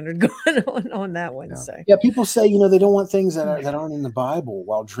standard going on that one. Yeah. So yeah, people say, they don't want things that aren't in the Bible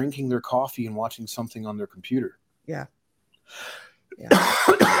while drinking their coffee and watching something on their computer. Yeah.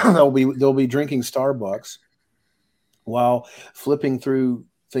 They'll be drinking Starbucks while flipping through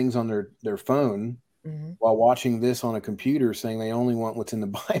things on their phone while watching this on a computer, saying they only want what's in the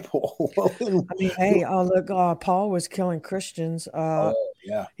Bible. Hey, look, Paul was killing Christians. Yeah,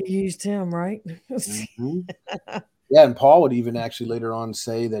 he used him, right? Yeah, and Paul would even actually later on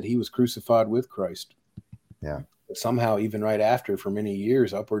say that he was crucified with Christ. Yeah, but somehow even right after, for many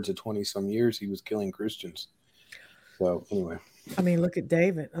years, upwards of 20 some years, he was killing Christians. So anyway. Look at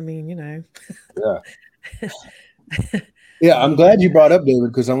David. Yeah. Yeah, I'm glad you brought up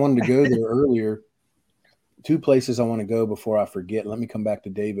David because I wanted to go there earlier. Two places I want to go before I forget. Let me come back to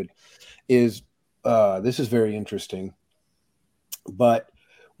David. This is very interesting. But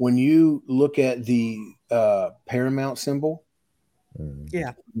when you look at the Paramount symbol,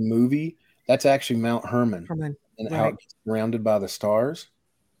 movie, that's actually Mount Hermon. And how it's surrounded by the stars.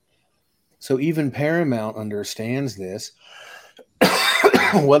 So even Paramount understands this.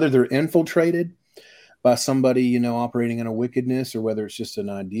 Whether they're infiltrated by somebody, operating in a wickedness, or whether it's just an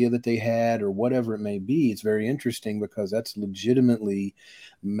idea that they had or whatever it may be, it's very interesting because that's legitimately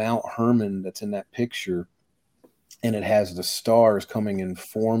Mount Hermon that's in that picture. And it has the stars coming and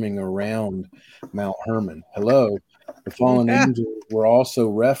forming around Mount Hermon. Hello. The fallen angels were also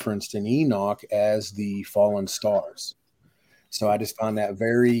referenced in Enoch as the fallen stars. So I just found that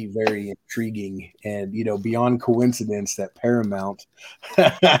very, very intriguing and, beyond coincidence that Paramount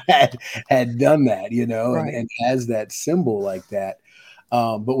had done that, and has that symbol like that.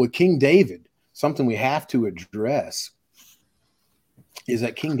 But with King David, something we have to address is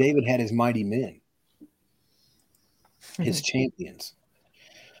that King David had his mighty men, his champions.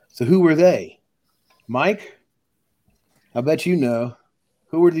 So who were they? Mike, I bet you know.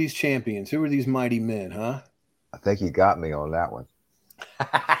 Who were these champions? Who were these mighty men, huh? I think you got me on that one.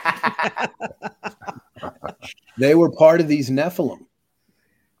 They were part of these Nephilim.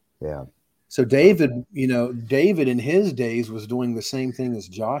 Yeah. So David in his days was doing the same thing as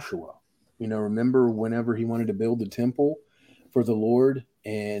Joshua. Remember whenever he wanted to build the temple for the Lord,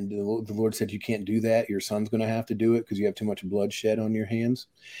 and the Lord said, you can't do that. Your son's going to have to do it because you have too much bloodshed on your hands.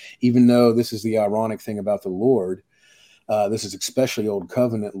 Even though this is the ironic thing about the Lord, this is especially Old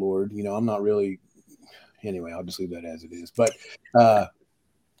Covenant Lord. I'm not really, anyway, I'll just leave that as it is. But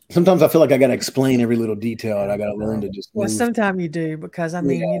sometimes I feel like I got to explain every little detail, and I got to learn to just move. Well, sometimes you do, because I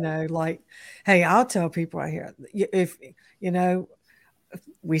mean, like, hey, I'll tell people right here, if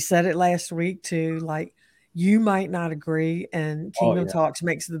we said it last week too, like, you might not agree, and Kingdom Talks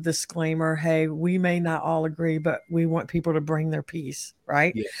makes the disclaimer, hey, we may not all agree, but we want people to bring their piece,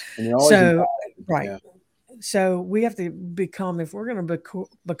 right? Yeah. And you're always invited. Right. Yeah. So we have to become, if we're going to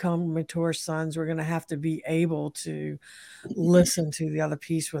become mature sons, we're going to have to be able to listen to the other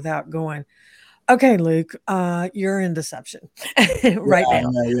piece without going, okay, Luke, you're in deception right now.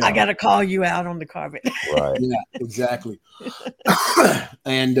 Yeah. I got to call you out on the carpet. Right. Yeah, exactly.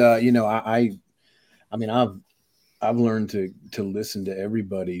 And, I mean, I've learned to listen to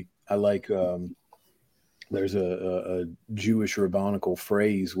everybody. I like, there's a Jewish rabbinical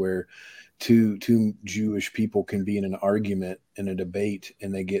phrase where two Jewish people can be in an argument, in a debate,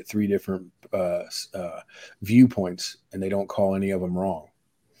 and they get three different viewpoints, and they don't call any of them wrong.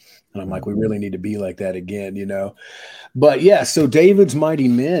 And I'm like, we really need to be like that again, But yeah, so David's mighty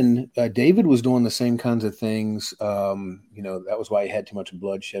men, David was doing the same kinds of things. That was why he had too much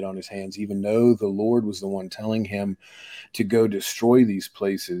bloodshed on his hands, even though the Lord was the one telling him to go destroy these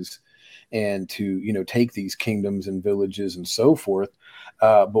places and to, take these kingdoms and villages and so forth.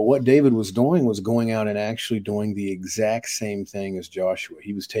 But what David was doing was going out and actually doing the exact same thing as Joshua.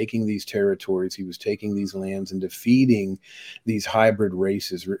 He was taking these territories, he was taking these lands and defeating these hybrid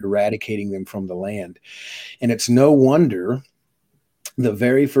races, eradicating them from the land. And it's no wonder the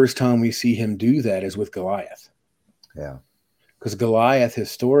very first time we see him do that is with Goliath. Yeah. Because Goliath,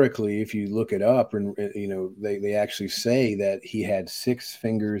 historically, if you look it up, and they actually say that he had 6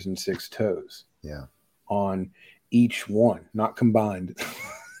 fingers and 6 toes. Yeah. On each one, not combined.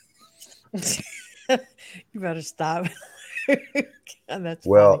 You better stop. That's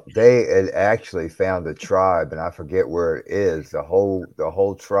well, funny. They had actually found a tribe, and I forget where it is. The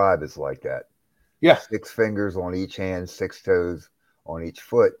whole tribe is like that. Yeah. 6 fingers on each hand, 6 toes on each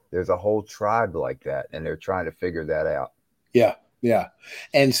foot. There's a whole tribe like that, and they're trying to figure that out. Yeah. Yeah.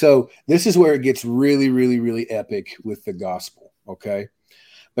 And so this is where it gets really, really, really epic with the gospel. Okay.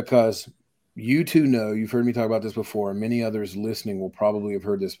 Because you two know, you've heard me talk about this before, and many others listening will probably have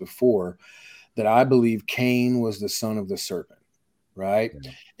heard this before, that I believe Cain was the son of the serpent, right?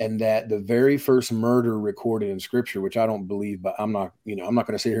 Yeah. And that the very first murder recorded in scripture, which I don't believe, but I'm not going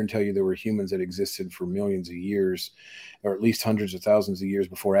to sit here and tell you there were humans that existed for millions of years, or at least hundreds of thousands of years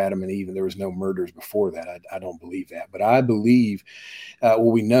before Adam and Eve, and there was no murders before that. I don't believe that. But I believe,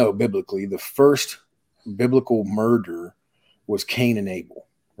 we know biblically, the first biblical murder was Cain and Abel,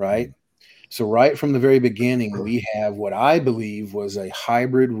 right? Mm-hmm. So right from the very beginning, we have what I believe was a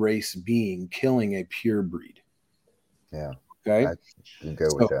hybrid race being killing a pure breed. Yeah. Okay. I can go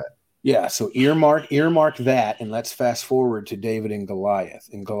with that. Yeah. So earmark that, and let's fast forward to David and Goliath.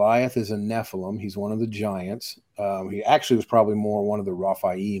 And Goliath is a Nephilim. He's one of the giants. He actually was probably more one of the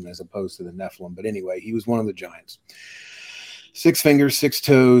Raphaim as opposed to the Nephilim. But anyway, he was one of the giants. 6 fingers, 6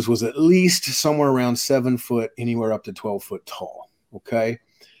 toes, was at least somewhere around 7 foot, anywhere up to 12 foot tall. Okay.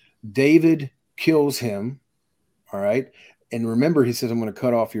 David kills him, all right? And remember, he says, I'm going to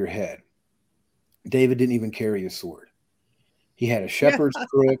cut off your head. David didn't even carry a sword. He had a shepherd's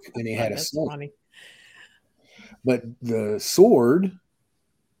crook, and he had a sling. Funny. But the sword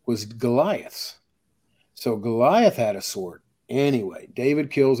was Goliath's. So Goliath had a sword. Anyway,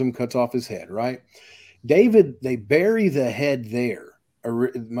 David kills him, cuts off his head, right? David, they bury the head there.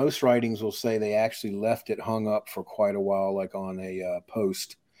 Most writings will say they actually left it hung up for quite a while, like on a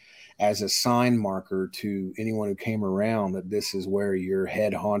post, as a sign marker to anyone who came around that this is where your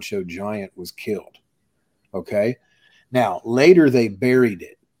head honcho giant was killed. Okay. Now, later they buried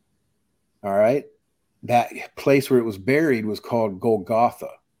it. All right. That place where it was buried was called Golgotha.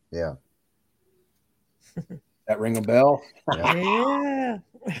 Yeah. That ring a bell? Yeah.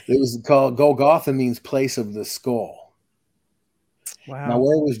 It was called Golgotha, means place of the skull. Wow. Now,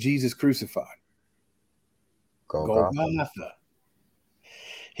 where was Jesus crucified? Golgotha.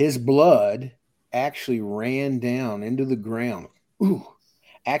 His blood actually ran down into the ground.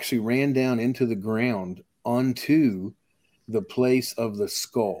 Actually ran down into the ground onto the place of the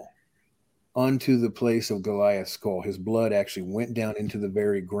skull, onto the place of Goliath's skull. His blood actually went down into the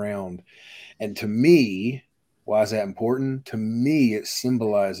very ground. And to me, why is that important? To me, it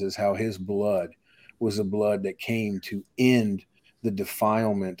symbolizes how his blood was a blood that came to end the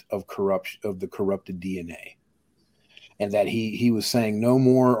defilement of corruption, of the corrupted DNA. And that he was saying, no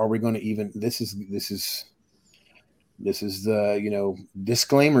more are we going to even, this is the,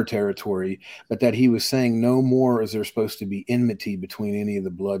 disclaimer territory, but that he was saying no more is there supposed to be enmity between any of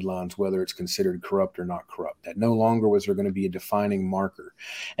the bloodlines, whether it's considered corrupt or not corrupt. That no longer was there going to be a defining marker.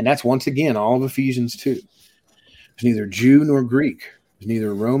 And that's, once again, all of Ephesians 2. There's neither Jew nor Greek. There's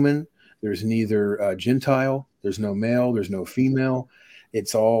neither Roman. There's neither Gentile. There's no male. There's no female.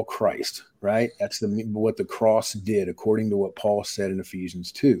 It's all Christ, right? That's what the cross did, according to what Paul said in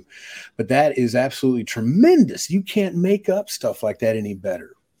Ephesians 2. But that is absolutely tremendous. You can't make up stuff like that any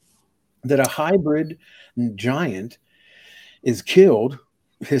better. That a hybrid giant is killed.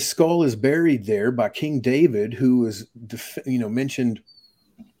 His skull is buried there by King David, who was, mentioned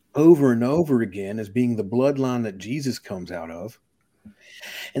over and over again as being the bloodline that Jesus comes out of.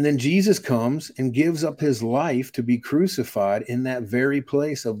 And then Jesus comes and gives up his life to be crucified in that very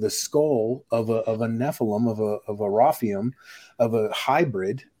place of the skull of a Nephilim, of a Raphaim, of a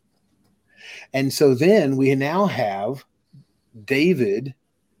hybrid. And so then we now have David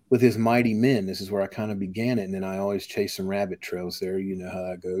with his mighty men. This is where I kind of began it. And then I always chase some rabbit trails there. You know how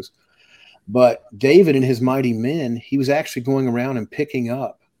that goes. But David and his mighty men, he was actually going around and picking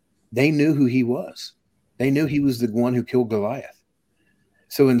up. They knew who he was. They knew he was the one who killed Goliath.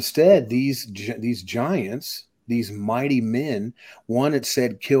 So instead, these giants, these mighty men, one, it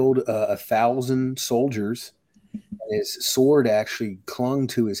said, killed 1,000 soldiers. His sword actually clung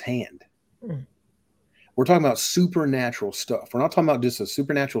to his hand. We're talking about supernatural stuff. We're not talking about just a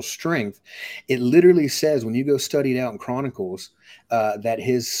supernatural strength. It literally says, when you go study it out in Chronicles, that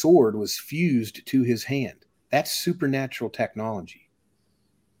his sword was fused to his hand. That's supernatural technology.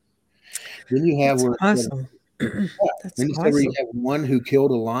 Then you have That's awesome. That's then awesome. You have one who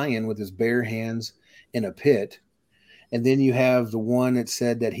killed a lion with his bare hands in a pit. And then you have the one that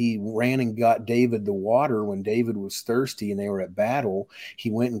said that he ran and got David the water when David was thirsty and they were at battle. He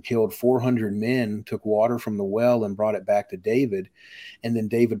went and killed 400 men, took water from the well and brought it back to David. And then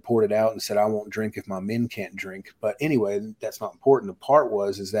David poured it out and said, I won't drink if my men can't drink. But anyway, that's not important. The part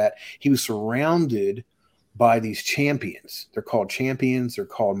is that he was surrounded by these champions. They're called champions. They're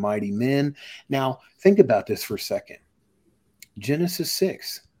called mighty men. Now, think about this for a second. Genesis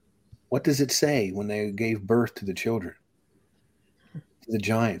 6. What does it say when they gave birth to the children? To the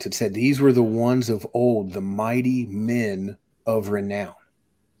giants. It said, these were the ones of old, the mighty men of renown.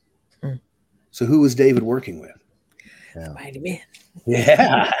 So who was David working with? The mighty men.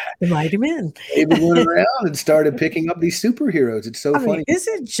 Yeah. The mighty men. David went around and started picking up these superheroes. It's so funny. Is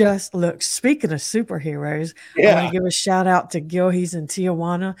it just, look, speaking of superheroes, I want to give a shout out to Gil. He's in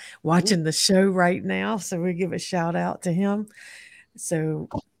Tijuana watching the show right now. So we give a shout out to him. So,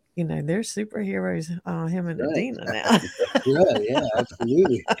 they're superheroes, him and Adina now. Yeah,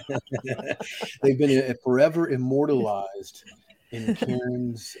 absolutely. They've been forever immortalized in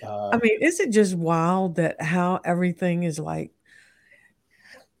Karen's. Is it just wild that how everything is like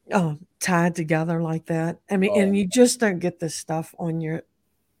tied together like that? And you just don't get this stuff on your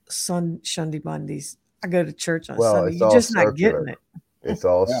Sunday Mondays. I go to church on Sunday. You're just not getting it. It's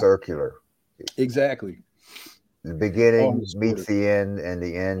all circular. Exactly. The beginning meets the end, and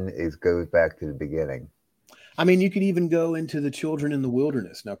the end goes back to the beginning. You could even go into the children in the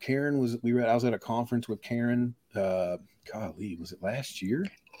wilderness. Now, Karen I was at a conference with Karen. Golly, was it last year?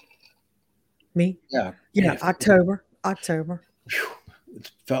 Me? Yeah. October.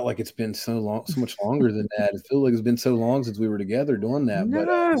 It felt like it's been so much longer than that. It feels like it's been so long since we were together doing that. No,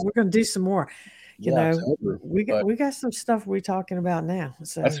 we're going to do some more. October, we got some stuff we're talking about now.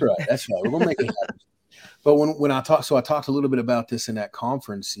 So. That's right. We're going to make it happen. But when I talked a little bit about this in that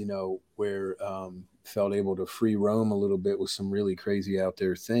conference, where felt able to free roam a little bit with some really crazy out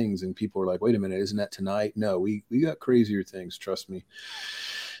there things. And people are like, wait a minute, isn't that tonight? No, we got crazier things. Trust me.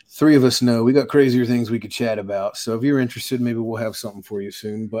 3 of us know we got crazier things we could chat about. So if you're interested, maybe we'll have something for you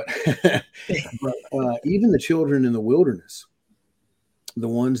soon. But, even the children in the wilderness, the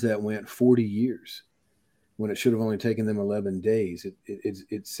ones that went 40 years, when it should have only taken them 11 days,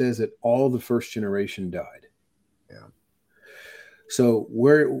 it says that all the first generation died. Yeah. So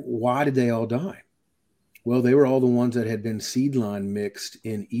why did they all die? Well, they were all the ones that had been seed line mixed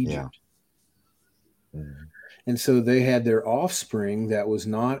in Egypt. Yeah. Mm-hmm. And so they had their offspring that was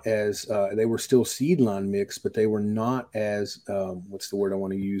not as, they were still seed line mixed, but they were not as, what's the word I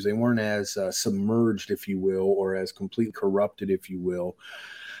want to use? They weren't as submerged, if you will, or as completely corrupted, if you will,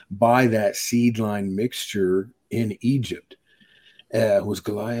 by that seed line mixture in Egypt. Was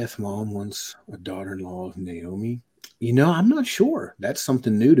Goliath mom once a daughter-in-law of Naomi? I'm not sure. That's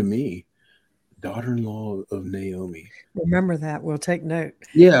something new to me. Daughter-in-law of Naomi. Remember that. We'll take note.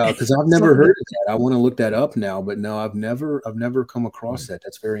 Yeah, because I've never heard of that. I want to look that up now, but no, I've never come across that.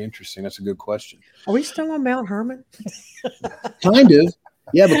 That's very interesting. That's a good question. Are we still on Mount Hermon? Kind of.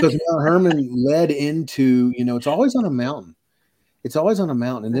 Yeah, because Mount Hermon led into, it's always on a mountain. It's always on a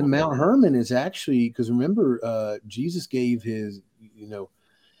mountain. And then Mount Hermon is actually, because remember, Jesus gave his, I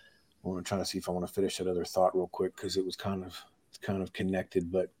want to try to see if I want to finish that other thought real quick, because it was kind of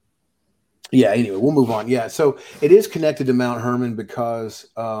connected, but yeah, anyway, we'll move on. Yeah, so it is connected to Mount Hermon because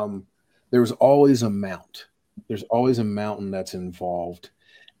there's always a mount. There's always a mountain that's involved.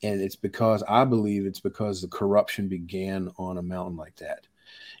 And I believe it's because the corruption began on a mountain like that.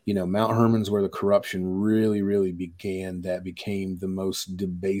 Mount Hermon's where the corruption really, really began, that became the most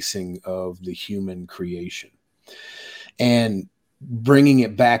debasing of the human creation. And bringing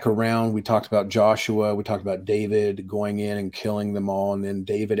it back around, we talked about Joshua, we talked about David going in and killing them all, and then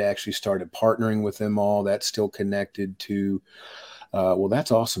David actually started partnering with them all. That's still connected to, well,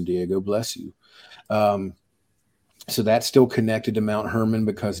 that's awesome, Diego, bless you. So that's still connected to Mount Hermon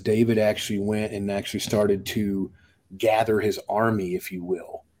because David actually went and actually started to gather his army, if you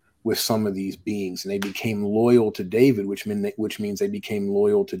will, with some of these beings, and they became loyal to David, which means they became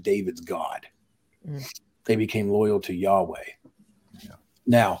loyal to David's God. They became loyal to Yahweh.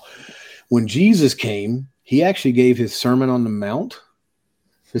 Now, when Jesus came, he actually gave his Sermon on the Mount,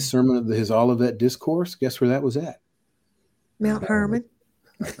 his Olivet Discourse. Guess where that was at? Mount Hermon.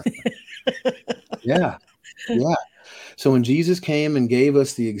 Yeah. So when Jesus came and gave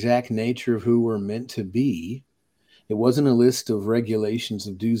us the exact nature of who we're meant to be, it wasn't a list of regulations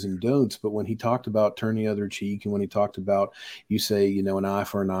of do's and don'ts, but when he talked about turn the other cheek, and when he talked about, you say, an eye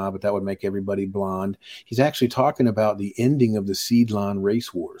for an eye, but that would make everybody blind. He's actually talking about the ending of the seed line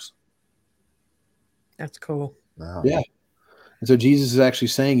race wars. That's cool. Wow. Yeah. And so Jesus is actually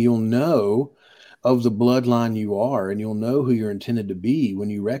saying you'll know of the bloodline you are, and you'll know who you're intended to be when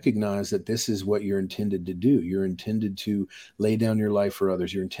you recognize that this is what you're intended to do. You're intended to lay down your life for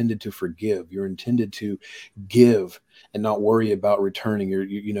others. You're intended to forgive. You're intended to give and not worry about returning, or,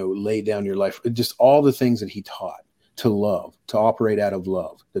 lay down your life. Just all the things that he taught, to love, to operate out of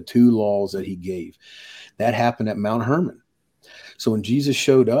love, the 2 laws that he gave. That happened at Mount Hermon. So when Jesus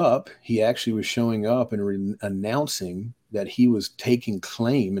showed up, he actually was showing up and announcing that he was taking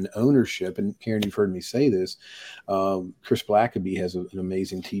claim and ownership. And Karen, you've heard me say this. Chris Blackaby has an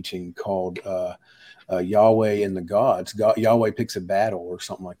amazing teaching called Yahweh and the Gods. Yahweh picks a battle, or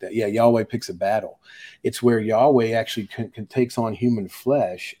something like that. Yeah, Yahweh picks a battle. It's where Yahweh actually takes on human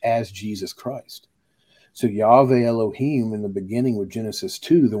flesh as Jesus Christ. So Yahweh Elohim in the beginning with Genesis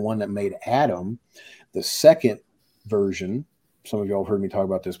 2, the one that made Adam, the second version. Some of y'all have heard me talk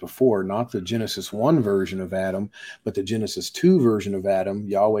about this before, not the Genesis 1 version of Adam, but the Genesis 2 version of Adam.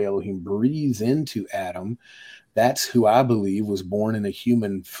 Yahweh Elohim breathes into Adam. That's who I believe was born in a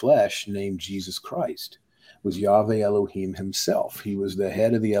human flesh named Jesus Christ, was Yahweh Elohim himself. He was the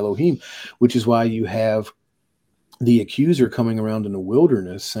head of the Elohim, which is why you have the accuser coming around in the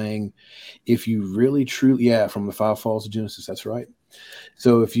wilderness saying, if you really truly, from the 5 falls of Genesis, that's right.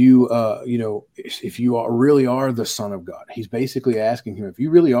 So if you, if you really are the Son of God, he's basically asking him, if you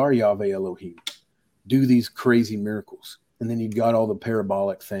really are Yahweh Elohim, do these crazy miracles. And then you've got all the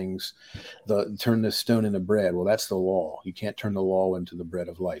parabolic things, turn this stone into bread. Well, that's the law. You can't turn the law into the bread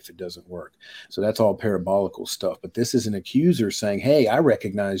of life. It doesn't work. So that's all parabolical stuff. But this is an accuser saying, hey, I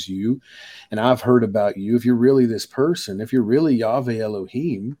recognize you, and I've heard about you. If you're really this person, if you're really Yahweh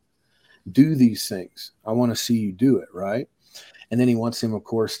Elohim, do these things. I want to see you do it, right? And then he wants him, of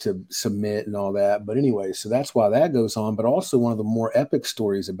course, to submit and all that. But anyway, so that's why that goes on. But also one of the more epic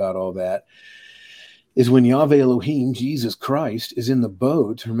stories about all that is when Yahweh Elohim, Jesus Christ, is in the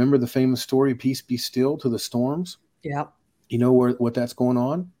boat. Remember the famous story, peace be still to the storms? Yeah. You know what that's going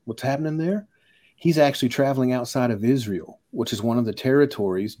on? What's happening there? He's actually traveling outside of Israel, which is one of the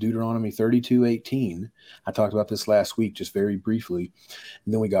territories, Deuteronomy 32:18. I talked about this last week, just very briefly,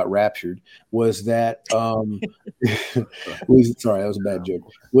 and then we got raptured. Was that, sorry, that was a bad joke.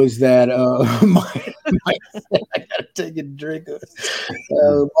 Was that, I gotta take a drink.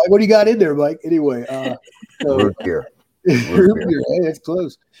 Mike, what do you got in there, Mike? Anyway, root beer.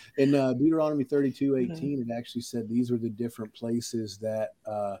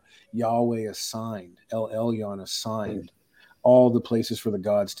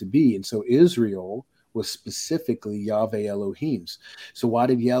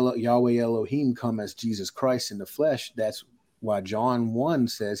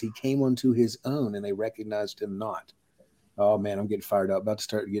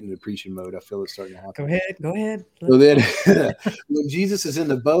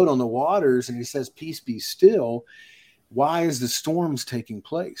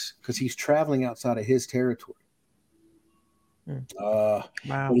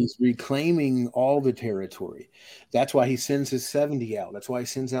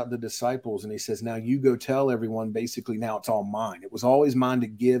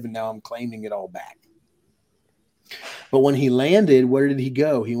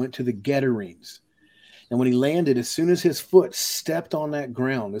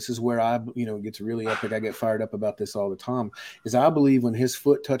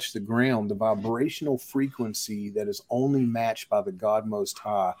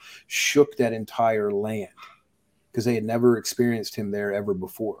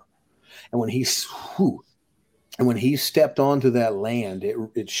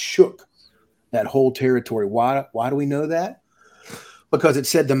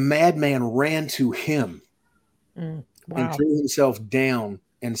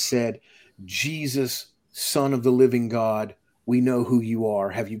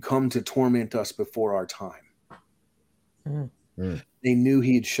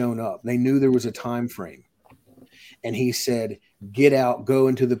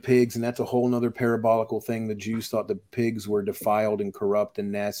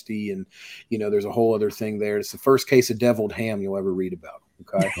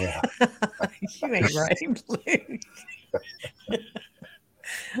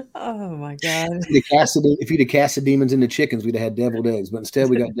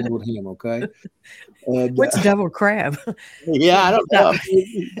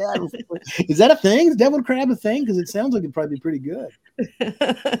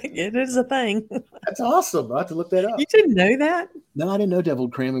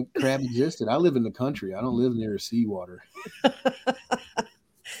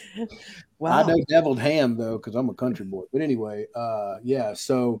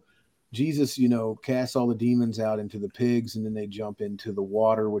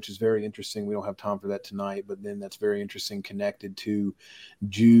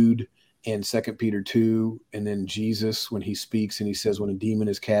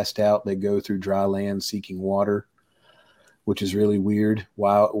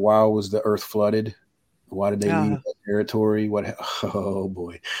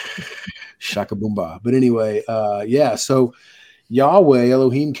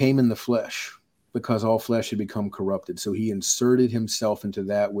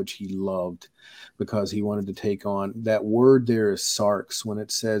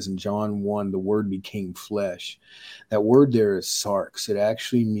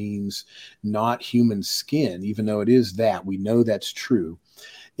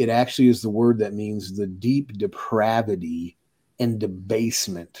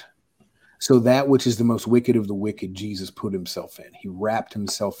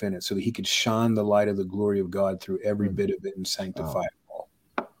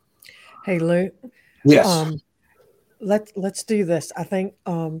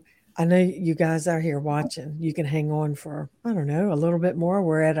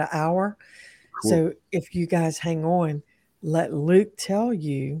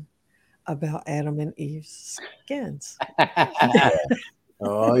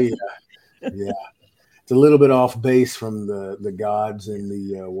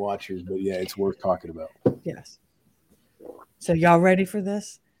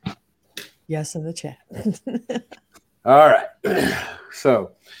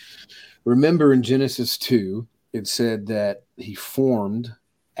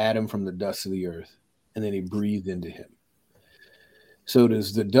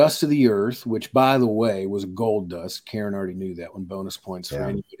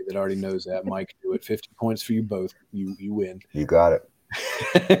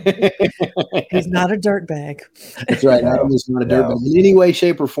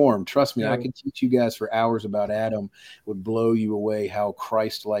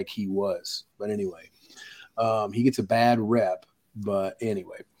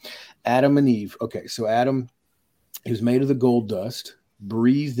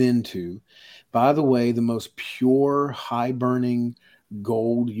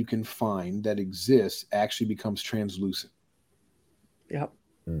 gold you can find that exists actually becomes translucent. Yep.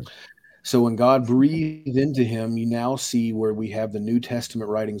 So when God breathed into him, you now see where we have the New Testament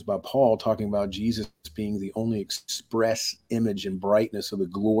writings by Paul talking about Jesus being the only express image and brightness of the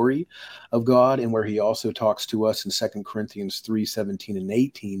glory of God, and where he also talks to us in 2 Corinthians 3:17 and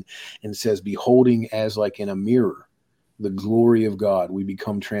 18 and says, beholding as like in a mirror the glory of God, we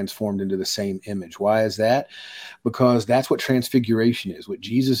become transformed into the same image. Why is that? Because that's what transfiguration is, what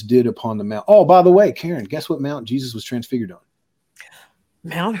Jesus did upon the mount. Oh, by the way, Karen, guess what mount Jesus was transfigured on?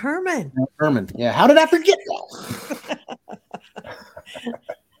 Mount Hermon. Mount Hermon. Yeah. How did I forget that?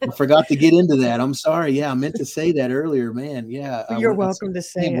 I forgot to get into that. I'm sorry. Yeah, I meant to say that earlier, man. Yeah. You're welcome to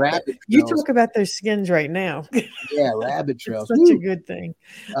say it. Rabbit You trails. talk about those skins right now. Yeah, rabbit trails. It's such a good thing.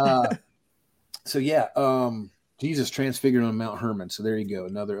 So yeah, Jesus transfigured on Mount Hermon. So there you go.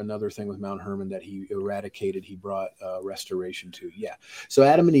 Another thing with Mount Hermon that he eradicated, he brought restoration to. Yeah. So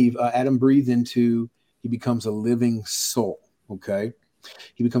Adam and Eve, Adam breathed into, he becomes a living soul. Okay.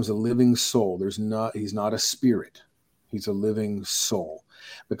 He becomes a living soul. He's not a spirit. He's a living soul.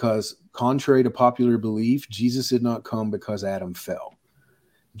 Because contrary to popular belief, Jesus did not come because Adam fell.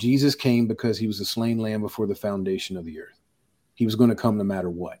 Jesus came because he was a slain lamb before the foundation of the earth. He was going to come no matter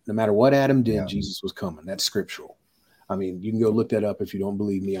what. No matter what Adam did, Jesus was coming. That's scriptural. I mean, you can go look that up if you don't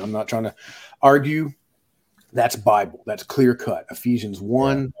believe me. I'm not trying to argue. That's Bible. That's clear cut. Ephesians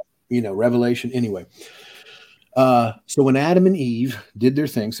 1, Revelation. Anyway. So when Adam and Eve did their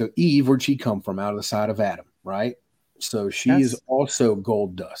thing, so Eve, where'd she come from? Out of the side of Adam, right? So she is also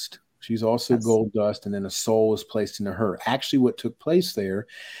gold dust. She's also gold dust, and then a soul is placed into her. Actually, what took place there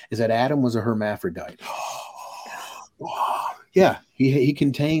is that Adam was a hermaphrodite. Yeah, he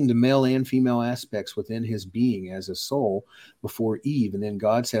contained the male and female aspects within his being as a soul before Eve. And then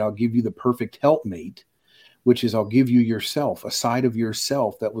God said, I'll give you the perfect helpmate, which is I'll give you yourself, a side of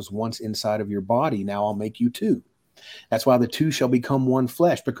yourself that was once inside of your body. Now I'll make you two. That's why the two shall become one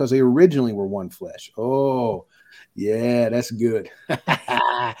flesh, because they originally were one flesh. Oh, yeah, that's good.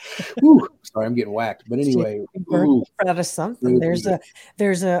 Woo, sorry, I'm getting whacked. But anyway, proud of something. There's a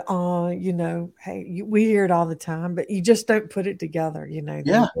hey, we hear it all the time, but you just don't put it together,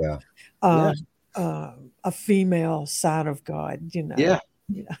 a female side of God, Yeah.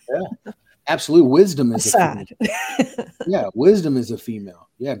 Absolute wisdom is a wisdom is a female.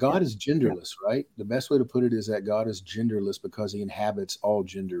 Yeah, God is genderless, right? The best way to put it is that God is genderless because he inhabits all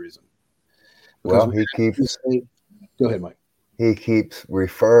genderism. Because he keeps go ahead, Mike. He keeps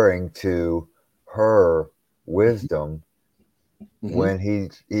referring to her wisdom when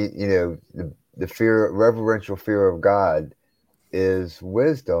the reverential fear of God is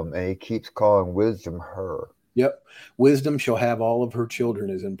wisdom, and he keeps calling wisdom her. Yep. Wisdom shall have all of her children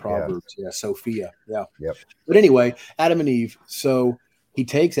is in Proverbs. Yeah. Sophia. Yeah. Yep. But anyway, Adam and Eve. So he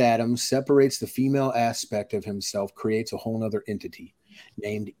takes Adam, separates the female aspect of himself, creates a whole nother entity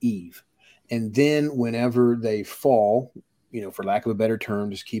named Eve. And then whenever they fall, for lack of a better term,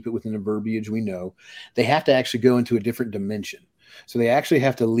 just keep it within the verbiage we know, they have to actually go into a different dimension. So they actually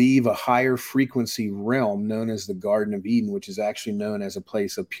have to leave a higher frequency realm known as the Garden of Eden, which is actually known as a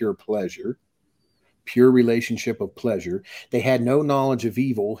place of pure pleasure. Pure relationship of pleasure. They had no knowledge of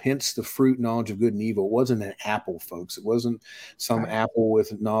evil, hence the fruit, knowledge of good and evil. It wasn't an apple, folks. It wasn't some apple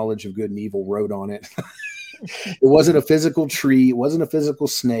with knowledge of good and evil wrote on it. It wasn't a physical tree. It wasn't a physical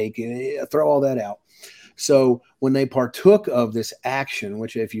snake. Throw all that out. So when they partook of this action,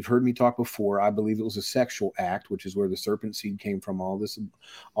 which if you've heard me talk before, I believe it was a sexual act, which is where the serpent seed came from, all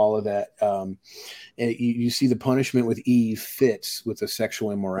of that. You see the punishment with Eve fits with the sexual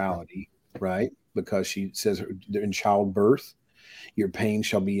immorality, right? Because she says in childbirth, your pain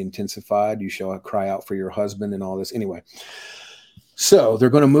shall be intensified. You shall cry out for your husband and all this. Anyway, so they're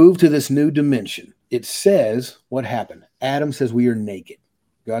going to move to this new dimension. It says what happened. Adam says, we are naked.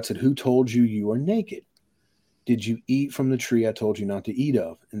 God said, who told you you are naked? Did you eat from the tree I told you not to eat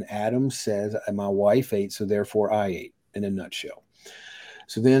of? And Adam says, my wife ate, so therefore I ate, in a nutshell.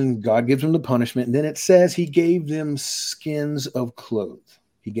 So then God gives them the punishment. And then it says he gave them skins of clothes.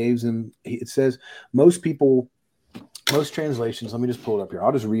 It says most translations, let me just pull it up here.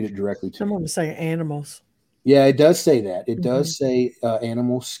 I'll just read it directly to you. Someone would say animals. Yeah, it does say that. It does say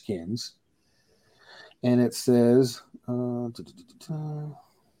animal skins. And it says,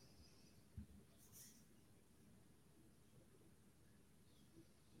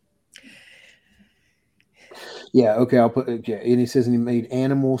 yeah, okay, I'll put it. Okay. And he says, and he made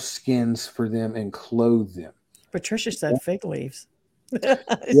animal skins for them and clothed them. Patricia said fig leaves.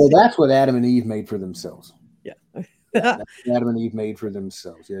 Well, that's what Adam and Eve made for themselves. Yeah. That's what Adam and Eve made for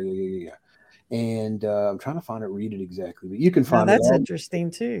themselves. Yeah. And I'm trying to read it exactly, but you can Now find it. that's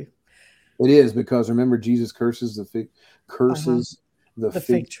interesting too. It is, because remember, Jesus curses the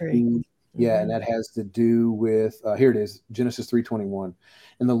fig tree. Yeah, and that has to do with here it is, Genesis 3:21.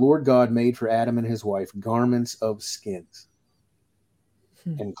 And the Lord God made for Adam and his wife garments of skins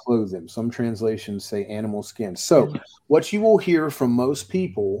and clothed them. Some translations say animal skins. So what you will hear from most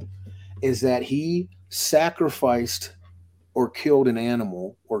people is that he sacrificed or killed an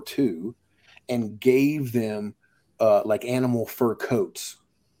animal or two and gave them like animal fur coats.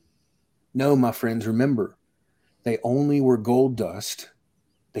 No, my friends, remember, they only were gold dust.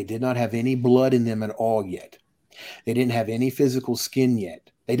 They did not have any blood in them at all yet. They didn't have any physical skin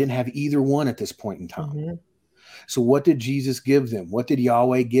yet. They didn't have either one at this point in time. So what did Jesus give them? What did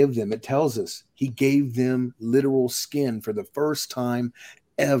Yahweh give them? It tells us he gave them literal skin for the first time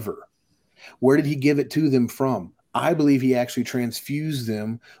ever. Where did he give it to them from? I believe he actually transfused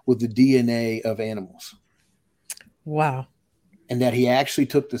them with the DNA of animals. Wow. And that he actually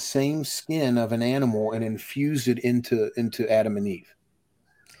took the same skin of an animal and infused it into Adam and Eve.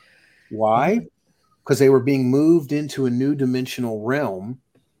 Why? Because they were being moved into a new dimensional realm.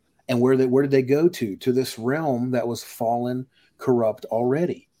 And where did they go to? To this realm that was fallen, corrupt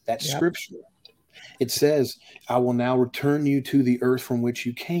already. That's scripture. It says, I will now return you to the earth from which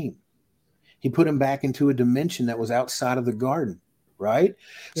you came. He put him back into a dimension that was outside of the garden, right?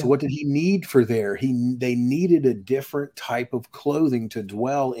 So what did he need for there? They needed a different type of clothing to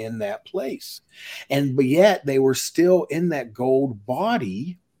dwell in that place. But yet they were still in that gold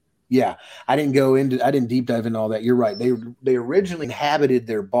body. Yeah, I didn't deep dive into all that. You're right. They originally inhabited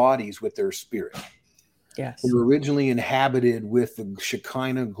their bodies with their spirit. Yes. They were originally inhabited with the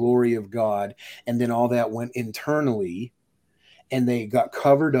Shekinah glory of God, and then all that went internally, and they got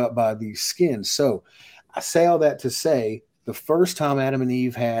covered up by these skins. So I say all that to say the first time Adam and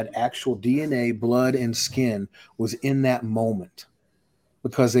Eve had actual DNA, blood, and skin was in that moment,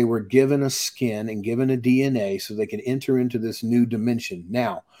 because they were given a skin and given a DNA so they could enter into this new dimension.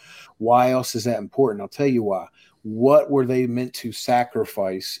 Now, why else is that important? I'll tell you why. What were they meant to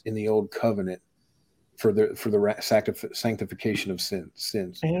sacrifice in the old covenant for the sanctification of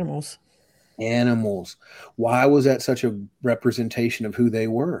sins? Animals. Why was that such a representation of who they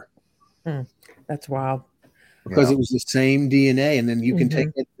were? That's wild. Because it was the same DNA. And then you can take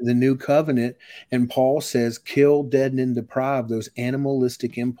it to the new covenant, and Paul says, kill, deaden, and deprive those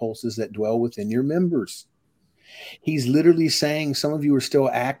animalistic impulses that dwell within your members. He's literally saying some of you are still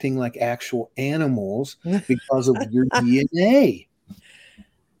acting like actual animals because of your DNA.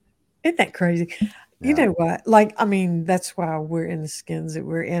 Isn't that crazy? You know what? That's why we're in the skins that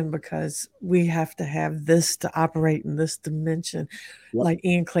we're in, because we have to have this to operate in this dimension. Yep. Like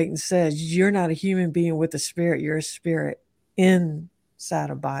Ian Clayton says, you're not a human being with a spirit. You're a spirit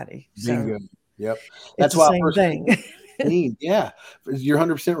inside a body. Bingo. So yep. That's why the same thing. Yeah, you're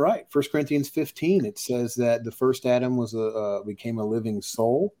 100% right. 1 Corinthians 15, it says that the first Adam became a living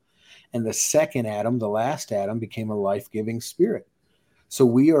soul, and the second Adam, the last Adam, became a life-giving spirit. So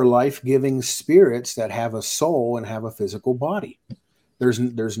we are life-giving spirits that have a soul and have a physical body. There's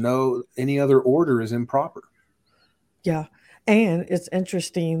no any other order is improper. Yeah, and it's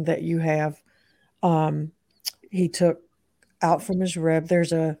interesting that you have he took out from his rib.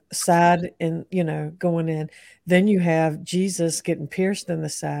 There's a side in, going in. Then you have Jesus getting pierced in the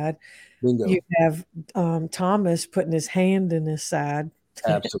side. Bingo. You have Thomas putting his hand in his side.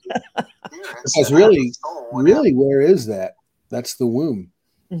 Absolutely. Because really, where is that? That's the womb.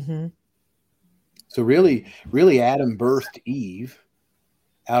 Mm-hmm. So really, Adam birthed Eve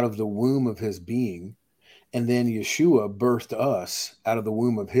out of the womb of his being, and then Yeshua birthed us out of the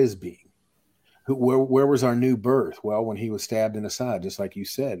womb of his being. Where was our new birth? Well, when he was stabbed in the side, just like you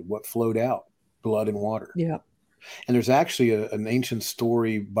said, what flowed out? Blood and water. Yeah. And there's actually an ancient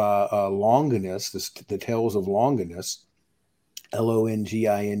story by Longinus, the Tales of Longinus,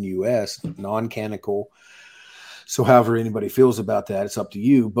 Longinus, non-canonical. So however anybody feels about that, it's up to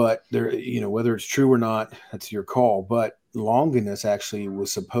you. But there, whether it's true or not, that's your call. But Longinus actually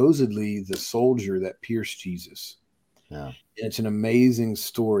was supposedly the soldier that pierced Jesus. Yeah. And it's an amazing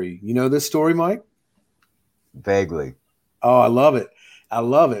story. You know this story, Mike? Vaguely. Oh, I love it.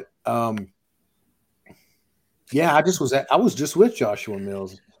 Yeah, I was just with Joshua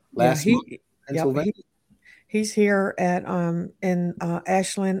Mills last month in Pennsylvania. He's here at in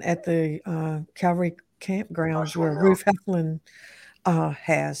Ashland at the Calvary campgrounds where Ruth Heflin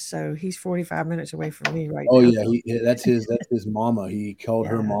has. So he's 45 minutes away from me right now. Oh yeah, that's his mama. He called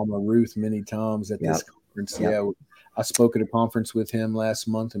her Mama Ruth many times at this conference. Yep. Yeah, I spoke at a conference with him last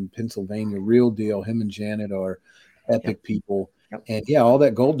month in Pennsylvania. Real deal. Him and Janet are epic people. Yep. And yeah, all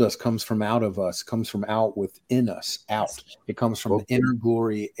that gold dust comes from out of us, comes from out within us, out. It comes from the inner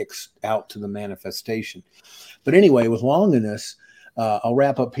glory out to the manifestation. But anyway, with Longinus, I'll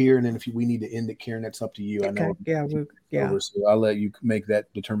wrap up here, and then if we need to end it, Karen, that's up to you. Okay. I know over, so I'll let you make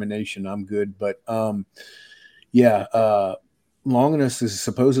that determination. I'm good. But Longinus is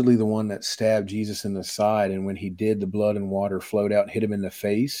supposedly the one that stabbed Jesus in the side, and when he did, the blood and water flowed out and hit him in the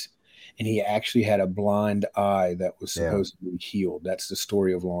face, and he actually had a blind eye that was supposedly healed. That's the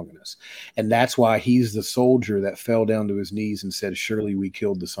story of Longinus, and that's why he's the soldier that fell down to his knees and said, "Surely we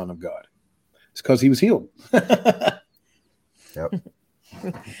killed the Son of God." It's because he was healed. Yep.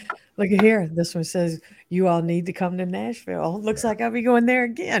 Look at here. This one says, you all need to come to Nashville. Looks like I'll be going there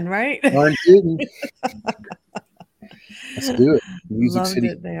again, right? Let's do it. Music Loved City,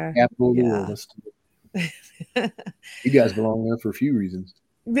 it there. capital of the world. Let's do it. You guys belong there for a few reasons.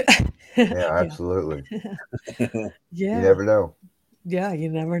 Yeah, absolutely. Yeah. You never know. Yeah, you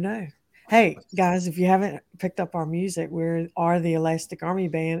never know. Hey, guys, if you haven't picked up our music, we are the Elastic Army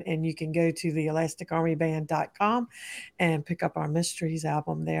Band, and you can go to the elasticarmyband.com and pick up our Mysteries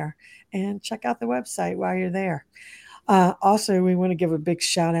album there and check out the website while you're there. Also, we want to give a big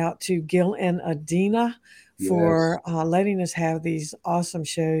shout out to Gil and Adina for letting us have these awesome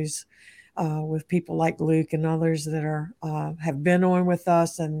shows with people like Luke and others that are have been on with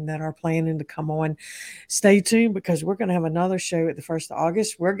us and that are planning to come on. Stay tuned, because we're going to have another show at the 1st of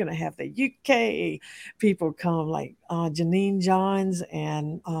August. We're going to have the UK people come, like Janine Johns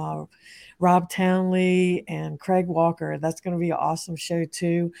and Rob Townley and Craig Walker. That's going to be an awesome show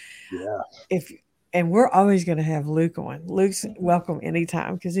too. Yeah. And we're always going to have Luke on. Luke's welcome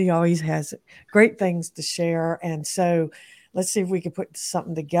anytime, because he always has great things to share. And so let's see if we can put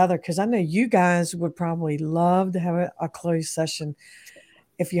something together, because I know you guys would probably love to have a closed session.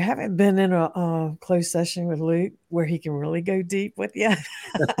 If you haven't been in a closed session with Luke where he can really go deep with you,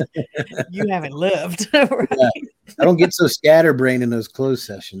 you haven't lived. Right? Yeah. I don't get so scatterbrained in those closed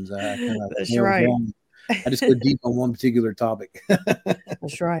sessions. That's right. I just go deep on one particular topic.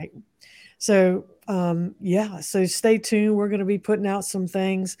 That's right. So, so stay tuned. We're going to be putting out some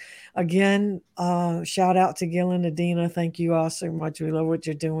things. Again, shout out to Gil and Adina. Thank you all so much. We love what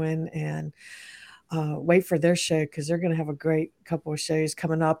you're doing. And wait for their show, because they're going to have a great couple of shows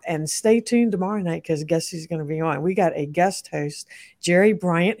coming up. And stay tuned tomorrow night, because guess who's going to be on? We got a guest host, Jerry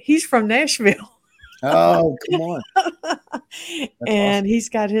Bryant. He's from Nashville. Oh, come on. And awesome. He's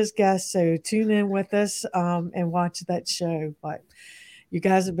got his guests. So tune in with us and watch that show. But you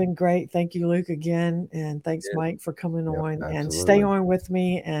guys have been great. Thank you, Luke, again. And thanks, Mike, for coming on. Absolutely. And stay on with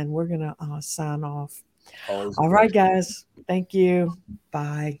me. And we're going to sign off. All right, guys. Thank you.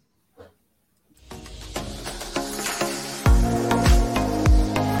 Bye.